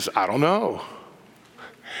is this: I don't know.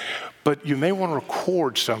 But you may want to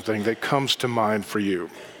record something that comes to mind for you.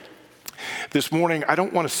 This morning, I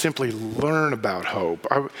don't want to simply learn about hope.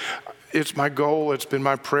 It's my goal, it's been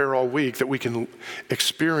my prayer all week, that we can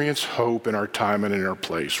experience hope in our time and in our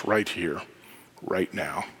place, right here, right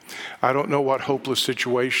now. I don't know what hopeless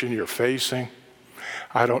situation you're facing.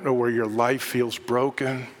 I don't know where your life feels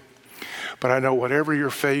broken. But I know whatever you're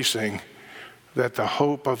facing, that the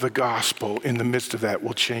hope of the gospel in the midst of that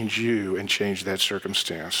will change you and change that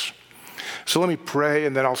circumstance. So let me pray,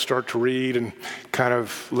 and then I'll start to read and kind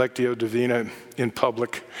of Lectio Divina in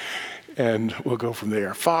public, and we'll go from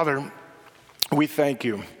there. Father, we thank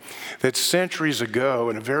you that centuries ago,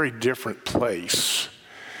 in a very different place,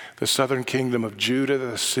 the southern kingdom of Judah,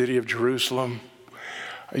 the city of Jerusalem,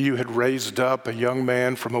 you had raised up a young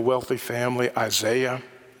man from a wealthy family, Isaiah,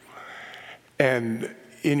 and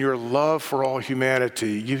in your love for all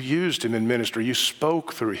humanity, you used him in ministry. You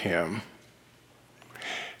spoke through him.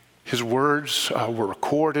 His words were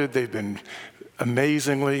recorded. They've been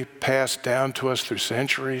amazingly passed down to us through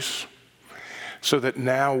centuries so that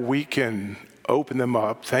now we can open them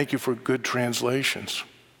up. Thank you for good translations.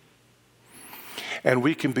 And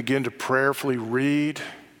we can begin to prayerfully read,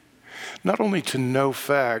 not only to know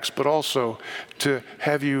facts, but also to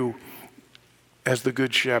have you, as the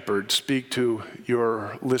Good Shepherd, speak to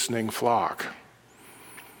your listening flock.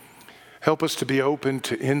 Help us to be open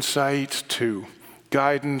to insight, to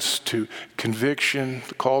guidance, to conviction,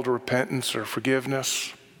 the call to repentance or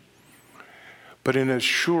forgiveness. But in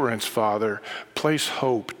assurance, Father, place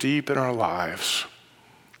hope deep in our lives.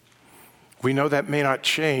 We know that may not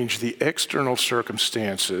change the external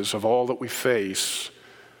circumstances of all that we face,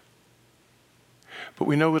 but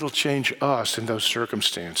we know it'll change us in those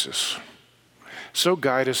circumstances. So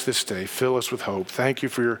guide us this day. Fill us with hope. Thank you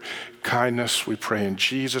for your kindness. We pray in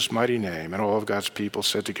Jesus' mighty name. And all of God's people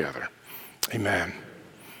said together, amen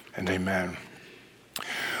and amen.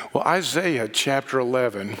 Well, Isaiah chapter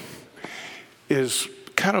 11 is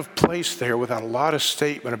kind of placed there without a lot of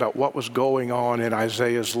statement about what was going on in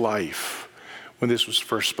Isaiah's life when this was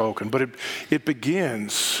first spoken. But it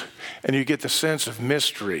begins, and you get the sense of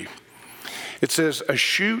mystery. It says, a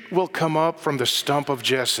shoot will come up from the stump of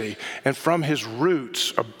Jesse, and from his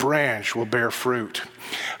roots a branch will bear fruit.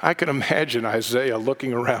 I can imagine Isaiah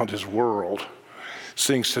looking around his world,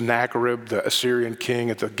 seeing Sennacherib, the Assyrian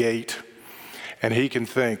king, at the gate, and he can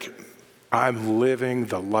think, I'm living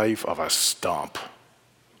the life of a stump.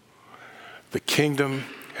 The kingdom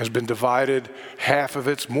has been divided. Half of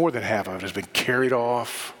it's, more than half of it, has been carried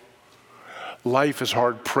off. Life is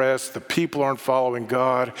hard pressed. The people aren't following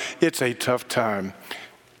God. It's a tough time.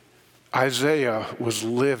 Isaiah was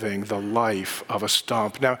living the life of a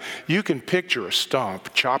stump. Now, you can picture a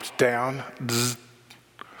stump chopped down,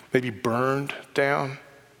 maybe burned down.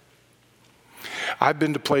 I've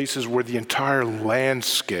been to places where the entire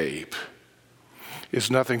landscape is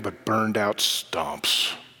nothing but burned out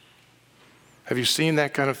stumps. Have you seen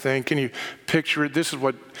that kind of thing? Can you picture it? This is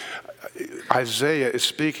what Isaiah is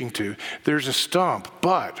speaking to. There's a stump,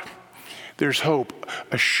 but there's hope.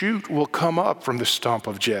 A shoot will come up from the stump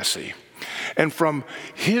of Jesse. And from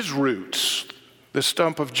his roots, the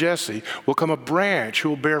stump of Jesse, will come a branch who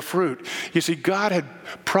will bear fruit. You see, God had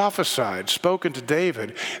prophesied, spoken to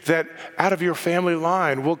David, that out of your family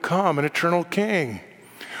line will come an eternal king.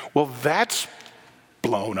 Well, that's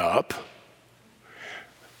blown up.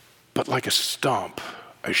 But like a stump,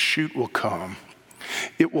 a shoot will come.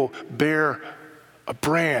 It will bear a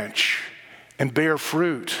branch and bear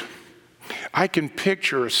fruit. I can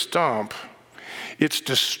picture a stump. It's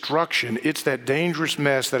destruction. It's that dangerous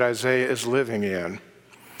mess that Isaiah is living in.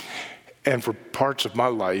 And for parts of my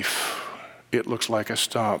life, it looks like a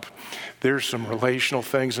stump. There's some relational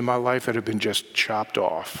things in my life that have been just chopped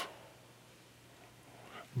off,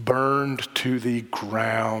 burned to the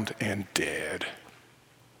ground and dead.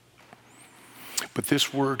 But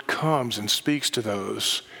this word comes and speaks to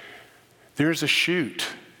those. There's a shoot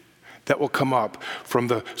that will come up from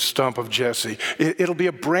the stump of Jesse. It'll be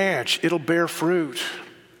a branch. It'll bear fruit.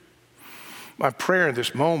 My prayer in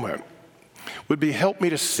this moment would be, help me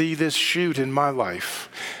to see this shoot in my life.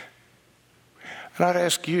 And I'd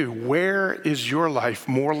ask you, where is your life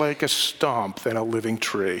more like a stump than a living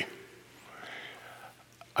tree?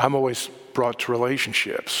 I'm always brought to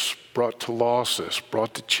relationships, brought to losses,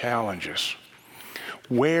 brought to challenges.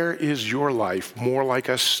 Where is your life more like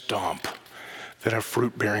a stump than a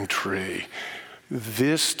fruit-bearing tree?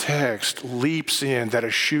 This text leaps in that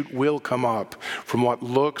a shoot will come up from what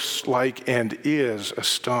looks like and is a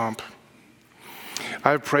stump.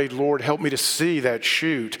 I've prayed, Lord, help me to see that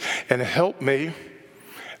shoot and help me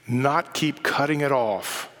not keep cutting it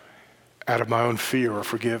off out of my own fear or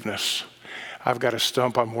forgiveness. I've got a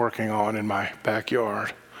stump I'm working on in my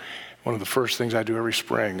backyard. One of the first things I do every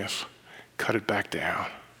spring is cut it back down.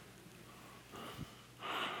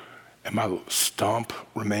 And my stump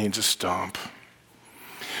remains a stump.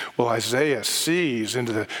 Well, Isaiah sees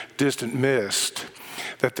into the distant mist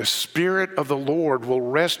that the Spirit of the Lord will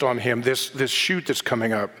rest on him, this shoot that's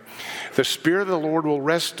coming up. The Spirit of the Lord will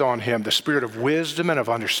rest on him, the Spirit of wisdom and of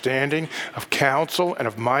understanding, of counsel and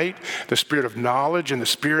of might, the Spirit of knowledge and the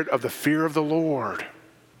Spirit of the fear of the Lord.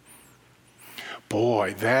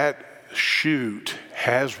 Boy, that shoot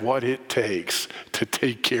has what it takes to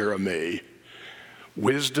take care of me.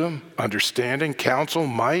 Wisdom, understanding, counsel,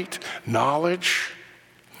 might, knowledge.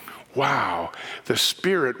 Wow, the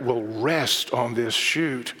Spirit will rest on this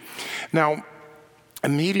shoot. Now,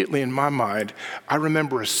 immediately in my mind, I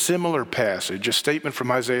remember a similar passage, a statement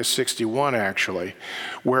from Isaiah 61 actually,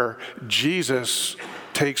 where Jesus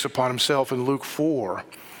takes upon himself in Luke 4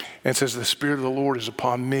 and says, the Spirit of the Lord is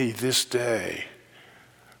upon me this day.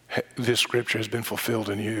 This scripture has been fulfilled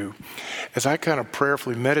in you. As I kind of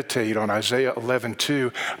prayerfully meditate on Isaiah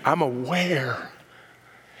 11:2, I'm aware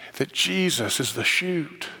that Jesus is the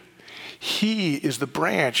shoot. He is the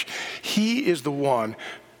branch. He is the one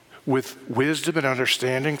with wisdom and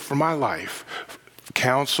understanding for my life,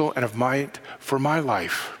 counsel and of might for my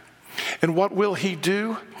life. And what will he do?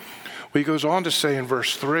 Well, he goes on to say in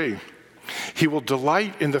verse 3, he will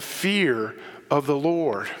delight in the fear of the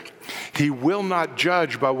Lord. He will not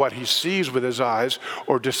judge by what he sees with his eyes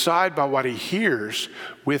or decide by what he hears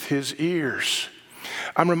with his ears.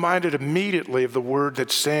 I'm reminded immediately of the word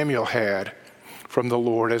that Samuel had from the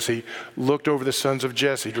Lord as he looked over the sons of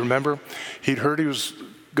Jesse. Do you remember? He'd heard he was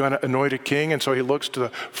going to anoint a king, and so he looks to the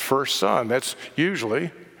first son. That's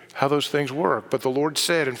usually how those things work. But the Lord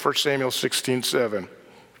said in 1 Samuel 16:7,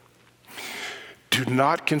 do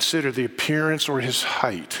not consider the appearance or his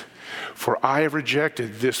height, for I have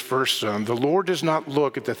rejected this first son. The Lord does not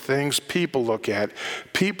look at the things people look at.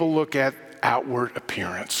 People look at outward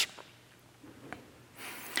appearance.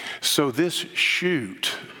 So this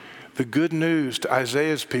shoot, the good news to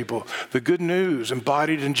Isaiah's people, the good news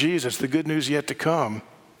embodied in Jesus, the good news yet to come,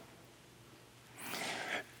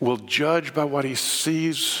 will judge by what he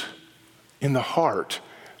sees in the heart,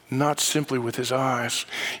 not simply with his eyes.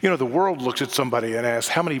 You know, the world looks at somebody and asks,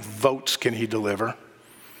 how many votes can he deliver?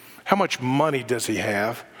 How much money does he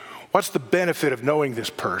have? What's the benefit of knowing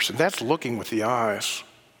this person? That's looking with the eyes.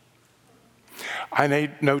 I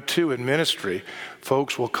know too in ministry,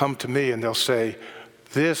 folks will come to me and they'll say,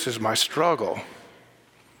 this is my struggle.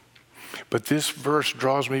 But this verse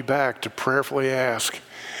draws me back to prayerfully ask,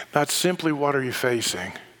 not simply what are you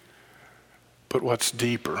facing, but what's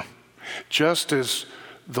deeper. Just as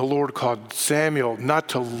the Lord called Samuel not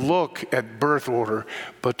to look at birth order,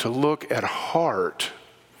 but to look at heart.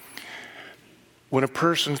 When a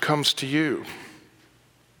person comes to you,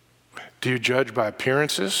 do you judge by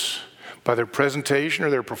appearances, by their presentation or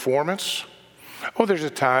their performance? Oh, there's a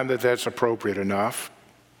time that's appropriate enough.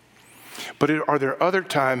 But are there other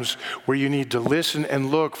times where you need to listen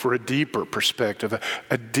and look for a deeper perspective,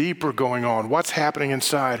 a deeper going on? What's happening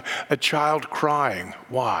inside? A child crying.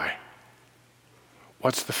 Why?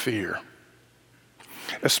 What's the fear?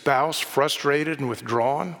 A spouse frustrated and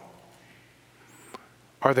withdrawn?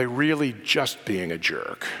 Are they really just being a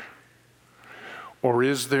jerk? Or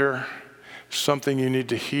is there something you need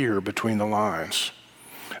to hear between the lines?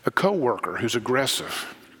 A coworker who's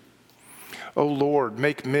aggressive. Oh Lord,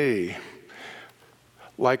 make me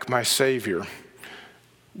like my Savior,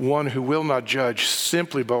 one who will not judge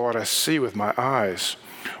simply by what I see with my eyes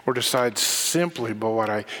or decide simply by what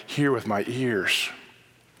I hear with my ears.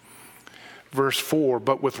 Verse 4,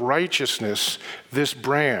 but with righteousness this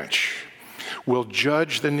branch will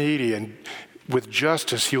judge the needy, and with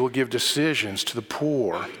justice he will give decisions to the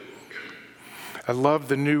poor. I love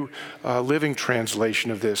the New Living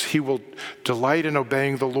Translation of this. He will delight in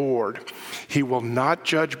obeying the Lord. He will not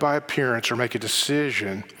judge by appearance or make a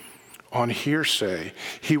decision on hearsay.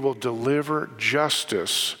 He will deliver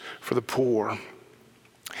justice for the poor.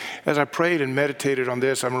 As I prayed and meditated on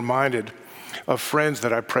this, I'm reminded of friends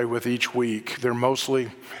that I pray with each week. They're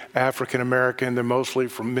mostly African American. They're mostly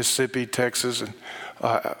from Mississippi, Texas, and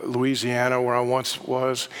Louisiana, where I once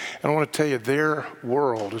was. And I want to tell you, their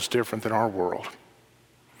world is different than our world.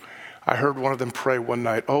 I heard one of them pray one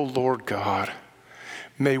night, oh Lord God,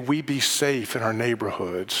 may we be safe in our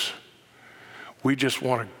neighborhoods. We just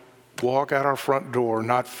want to walk out our front door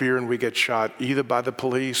not fearing we get shot either by the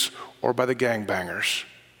police or by the gangbangers.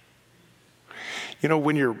 You know,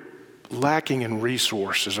 when you're lacking in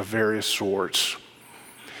resources of various sorts,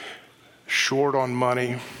 short on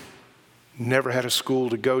money, never had a school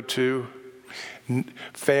to go to,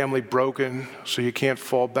 family broken so you can't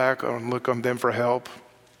fall back and look on them for help.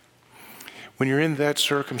 When you're in that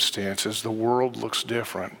circumstances, the world looks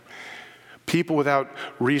different. People without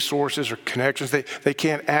resources or connections, they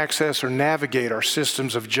can't access or navigate our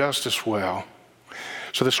systems of justice well.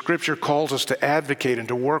 So the scripture calls us to advocate and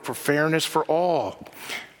to work for fairness for all.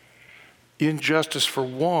 Injustice for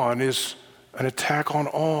one is an attack on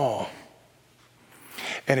all.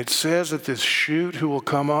 And it says that this shoot who will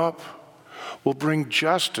come up will bring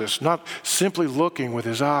justice, not simply looking with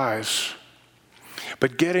his eyes,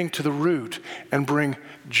 but getting to the root and bring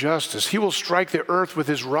justice. He will strike the earth with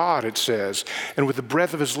his rod, it says, and with the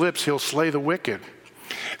breath of his lips he'll slay the wicked.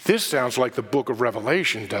 This sounds like the book of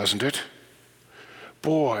Revelation, doesn't it?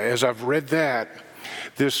 Boy, as I've read that,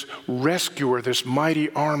 this rescuer, this mighty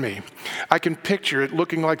army, I can picture it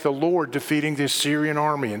looking like the Lord defeating the Assyrian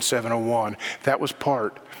army in 701. That was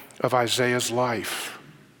part of Isaiah's life.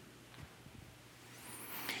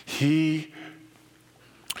 He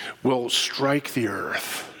will strike the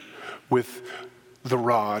earth with the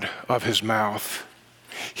rod of his mouth.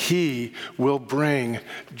 He will bring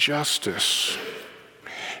justice.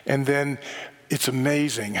 And then it's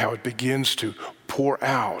amazing how it begins to pour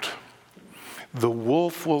out. The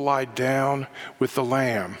wolf will lie down with the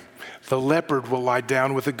lamb. The leopard will lie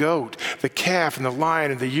down with the goat. The calf and the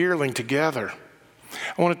lion and the yearling together.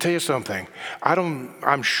 I want to tell you something.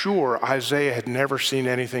 I'm sure Isaiah had never seen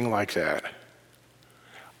anything like that.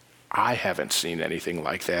 I haven't seen anything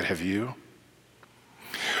like that, have you?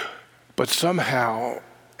 But somehow,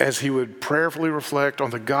 as he would prayerfully reflect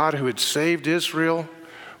on the God who had saved Israel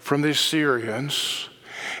from the Assyrians,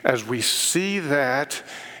 as we see that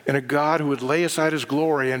in a God who would lay aside his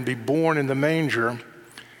glory and be born in the manger,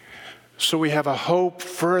 so we have a hope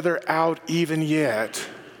further out even yet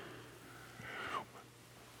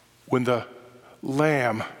when the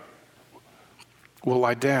lamb will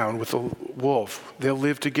lie down with the wolf. They'll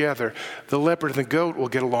live together. The leopard and the goat will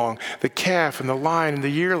get along. The calf and the lion and the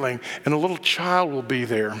yearling and a little child will be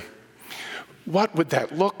there. What would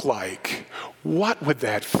that look like? What would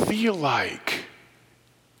that feel like?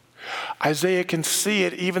 Isaiah can see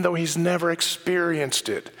it even though he's never experienced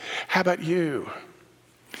it. How about you?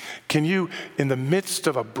 Can you, in the midst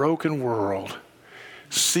of a broken world,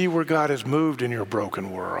 see where God has moved in your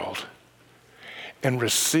broken world and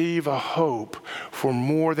receive a hope for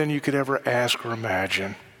more than you could ever ask or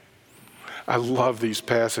imagine? I love these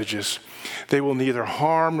passages. They will neither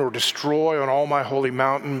harm nor destroy on all my holy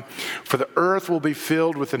mountain, for the earth will be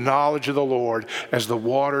filled with the knowledge of the Lord as the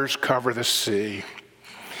waters cover the sea.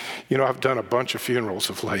 You know, I've done a bunch of funerals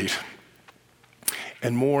of late.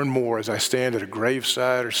 And more as I stand at a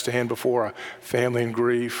graveside or stand before a family in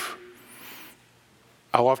grief,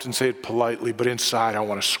 I'll often say it politely, but inside I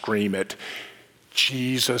want to scream it.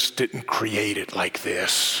 Jesus didn't create it like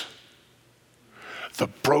this. The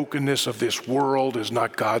brokenness of this world is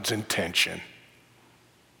not God's intention.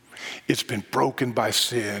 It's been broken by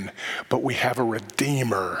sin, but we have a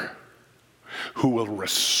Redeemer who will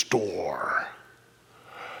restore.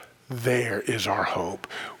 There is our hope.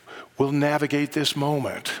 We'll navigate this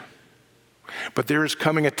moment, but there is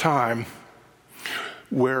coming a time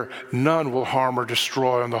where none will harm or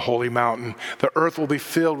destroy on the holy mountain. The earth will be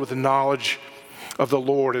filled with the knowledge of the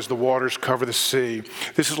Lord as the waters cover the sea.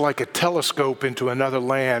 This is like a telescope into another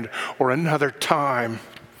land or another time.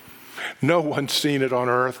 No one's seen it on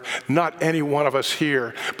earth, not any one of us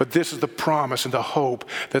here, but this is the promise and the hope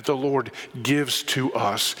that the Lord gives to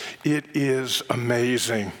us. It is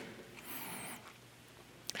amazing.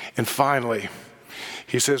 And finally,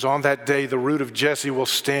 he says, on that day, the root of Jesse will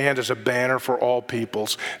stand as a banner for all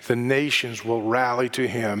peoples. The nations will rally to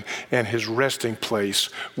him, and his resting place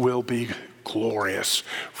will be glorious.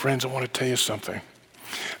 Friends, I want to tell you something.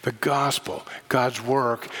 The gospel, God's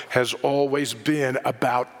work, has always been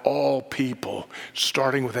about all people,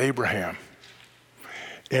 starting with Abraham.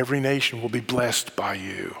 Every nation will be blessed by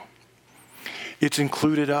you. It's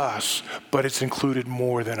included us, but it's included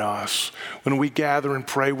more than us. When we gather and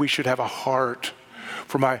pray, we should have a heart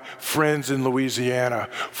for my friends in Louisiana,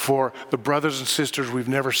 for the brothers and sisters we've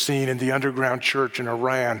never seen in the underground church in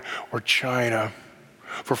Iran or China,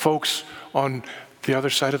 for folks on the other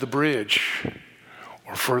side of the bridge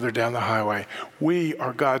or further down the highway. We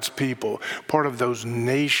are God's people, part of those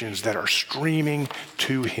nations that are streaming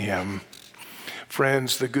to him.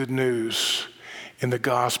 Friends, the good news in the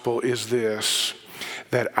gospel is this,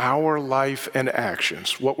 that our life and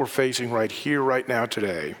actions, what we're facing right here, right now,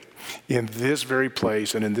 today, in this very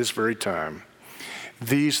place and in this very time,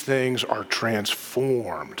 these things are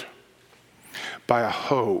transformed by a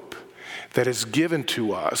hope that is given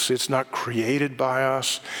to us. It's not created by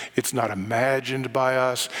us. It's not imagined by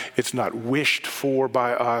us. It's not wished for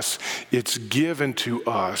by us. It's given to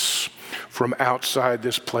us from outside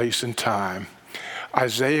this place and time.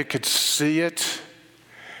 Isaiah could see it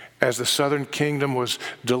as the southern kingdom was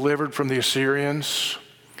delivered from the Assyrians.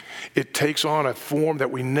 It takes on a form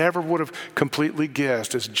that we never would have completely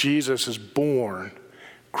guessed as Jesus is born,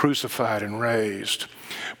 crucified, and raised.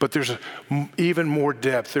 But there's even more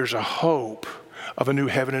depth. There's a hope of a new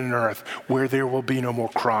heaven and earth where there will be no more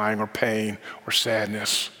crying or pain or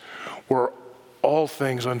sadness, where all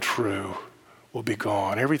things untrue will be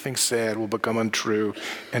gone. Everything said will become untrue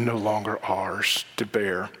and no longer ours to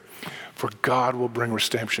bear. For God will bring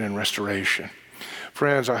redemption and restoration.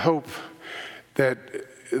 Friends, I hope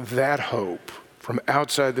that hope from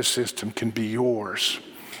outside the system can be yours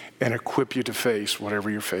and equip you to face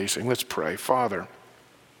whatever you're facing. Let's pray. Father,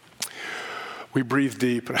 we breathe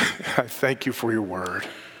deep, and I thank you for your word.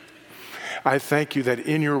 I thank you that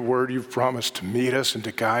in your word you've promised to meet us and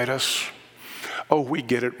to guide us. Oh, we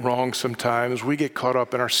get it wrong sometimes. We get caught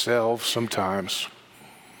up in ourselves sometimes.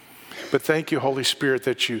 But thank you, Holy Spirit,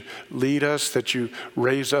 that you lead us, that you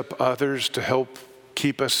raise up others to help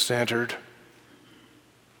keep us centered.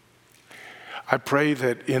 I pray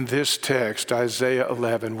that in this text, Isaiah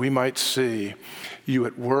 11, we might see you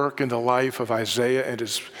at work in the life of Isaiah and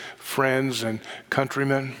his friends and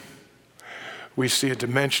countrymen. We see a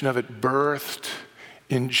dimension of it birthed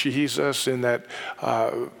in Jesus in that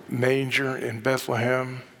manger in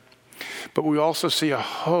Bethlehem. But we also see a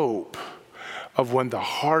hope of when the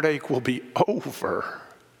heartache will be over,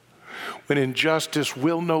 when injustice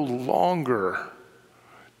will no longer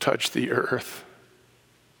touch the earth.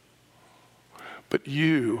 But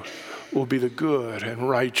you will be the good and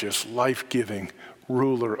righteous, life-giving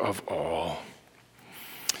ruler of all.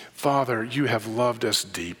 Father, you have loved us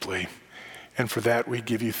deeply, and for that we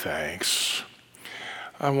give you thanks.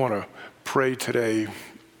 I want to pray today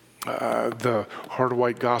the Heart of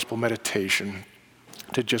White Gospel meditation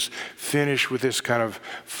to just finish with this kind of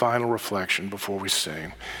final reflection before we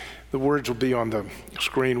sing. The words will be on the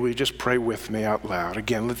screen. Will you just pray with me out loud?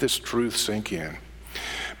 Again, let this truth sink in.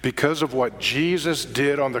 Because of what Jesus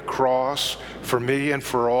did on the cross for me and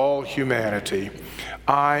for all humanity,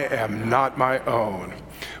 I am not my own,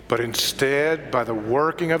 but instead, by the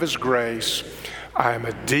working of his grace, I am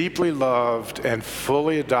a deeply loved and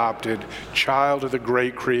fully adopted child of the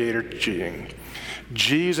great Creator King.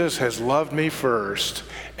 Jesus has loved me first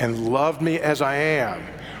and loved me as I am,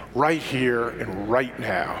 right here and right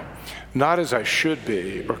now, not as I should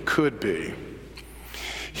be or could be.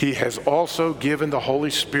 He has also given the Holy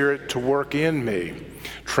Spirit to work in me,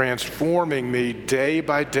 transforming me day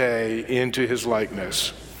by day into his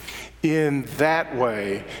likeness. In that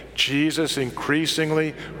way, Jesus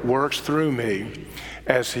increasingly works through me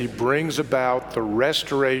as he brings about the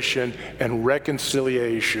restoration and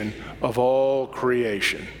reconciliation of all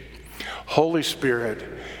creation. Holy Spirit,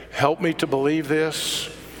 help me to believe this,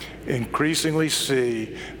 increasingly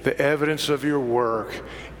see the evidence of your work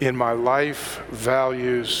in my life,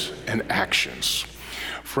 values, and actions.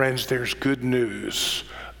 Friends, there's good news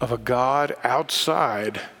of a God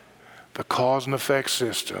outside the cause and effect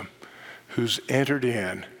system who's entered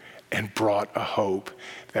in and brought a hope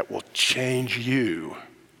that will change you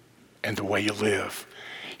and the way you live.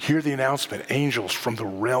 Hear the announcement. Angels from the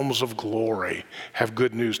realms of glory have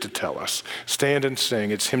good news to tell us. Stand and sing.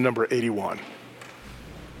 It's hymn number 81.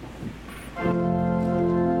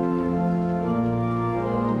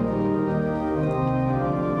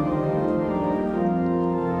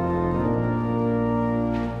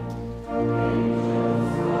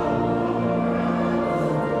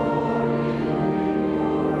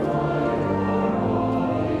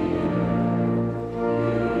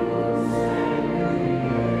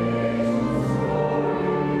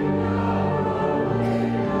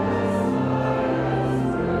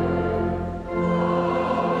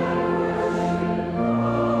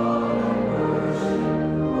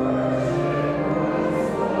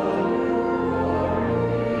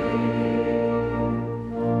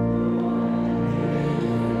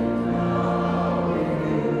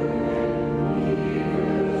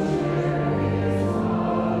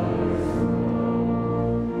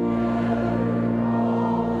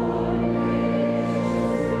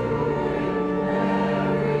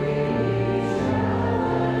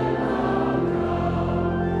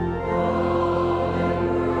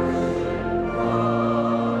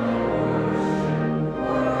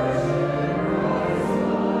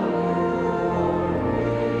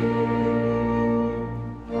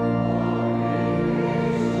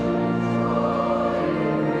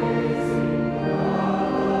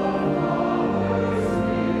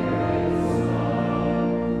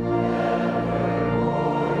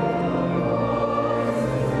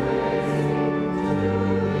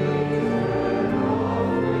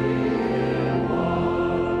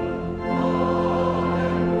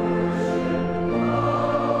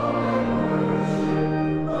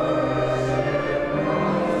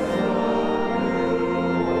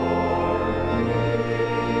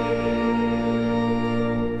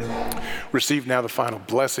 Receive now the final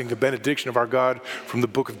blessing, the benediction of our God from the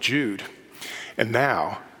book of Jude. And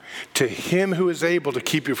now, to him who is able to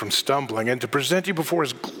keep you from stumbling and to present you before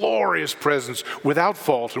his glorious presence without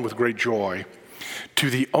fault and with great joy, to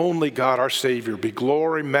the only God, our Savior, be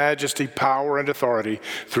glory, majesty, power, and authority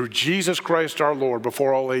through Jesus Christ our Lord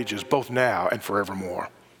before all ages, both now and forevermore.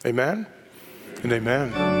 Amen and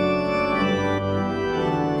amen.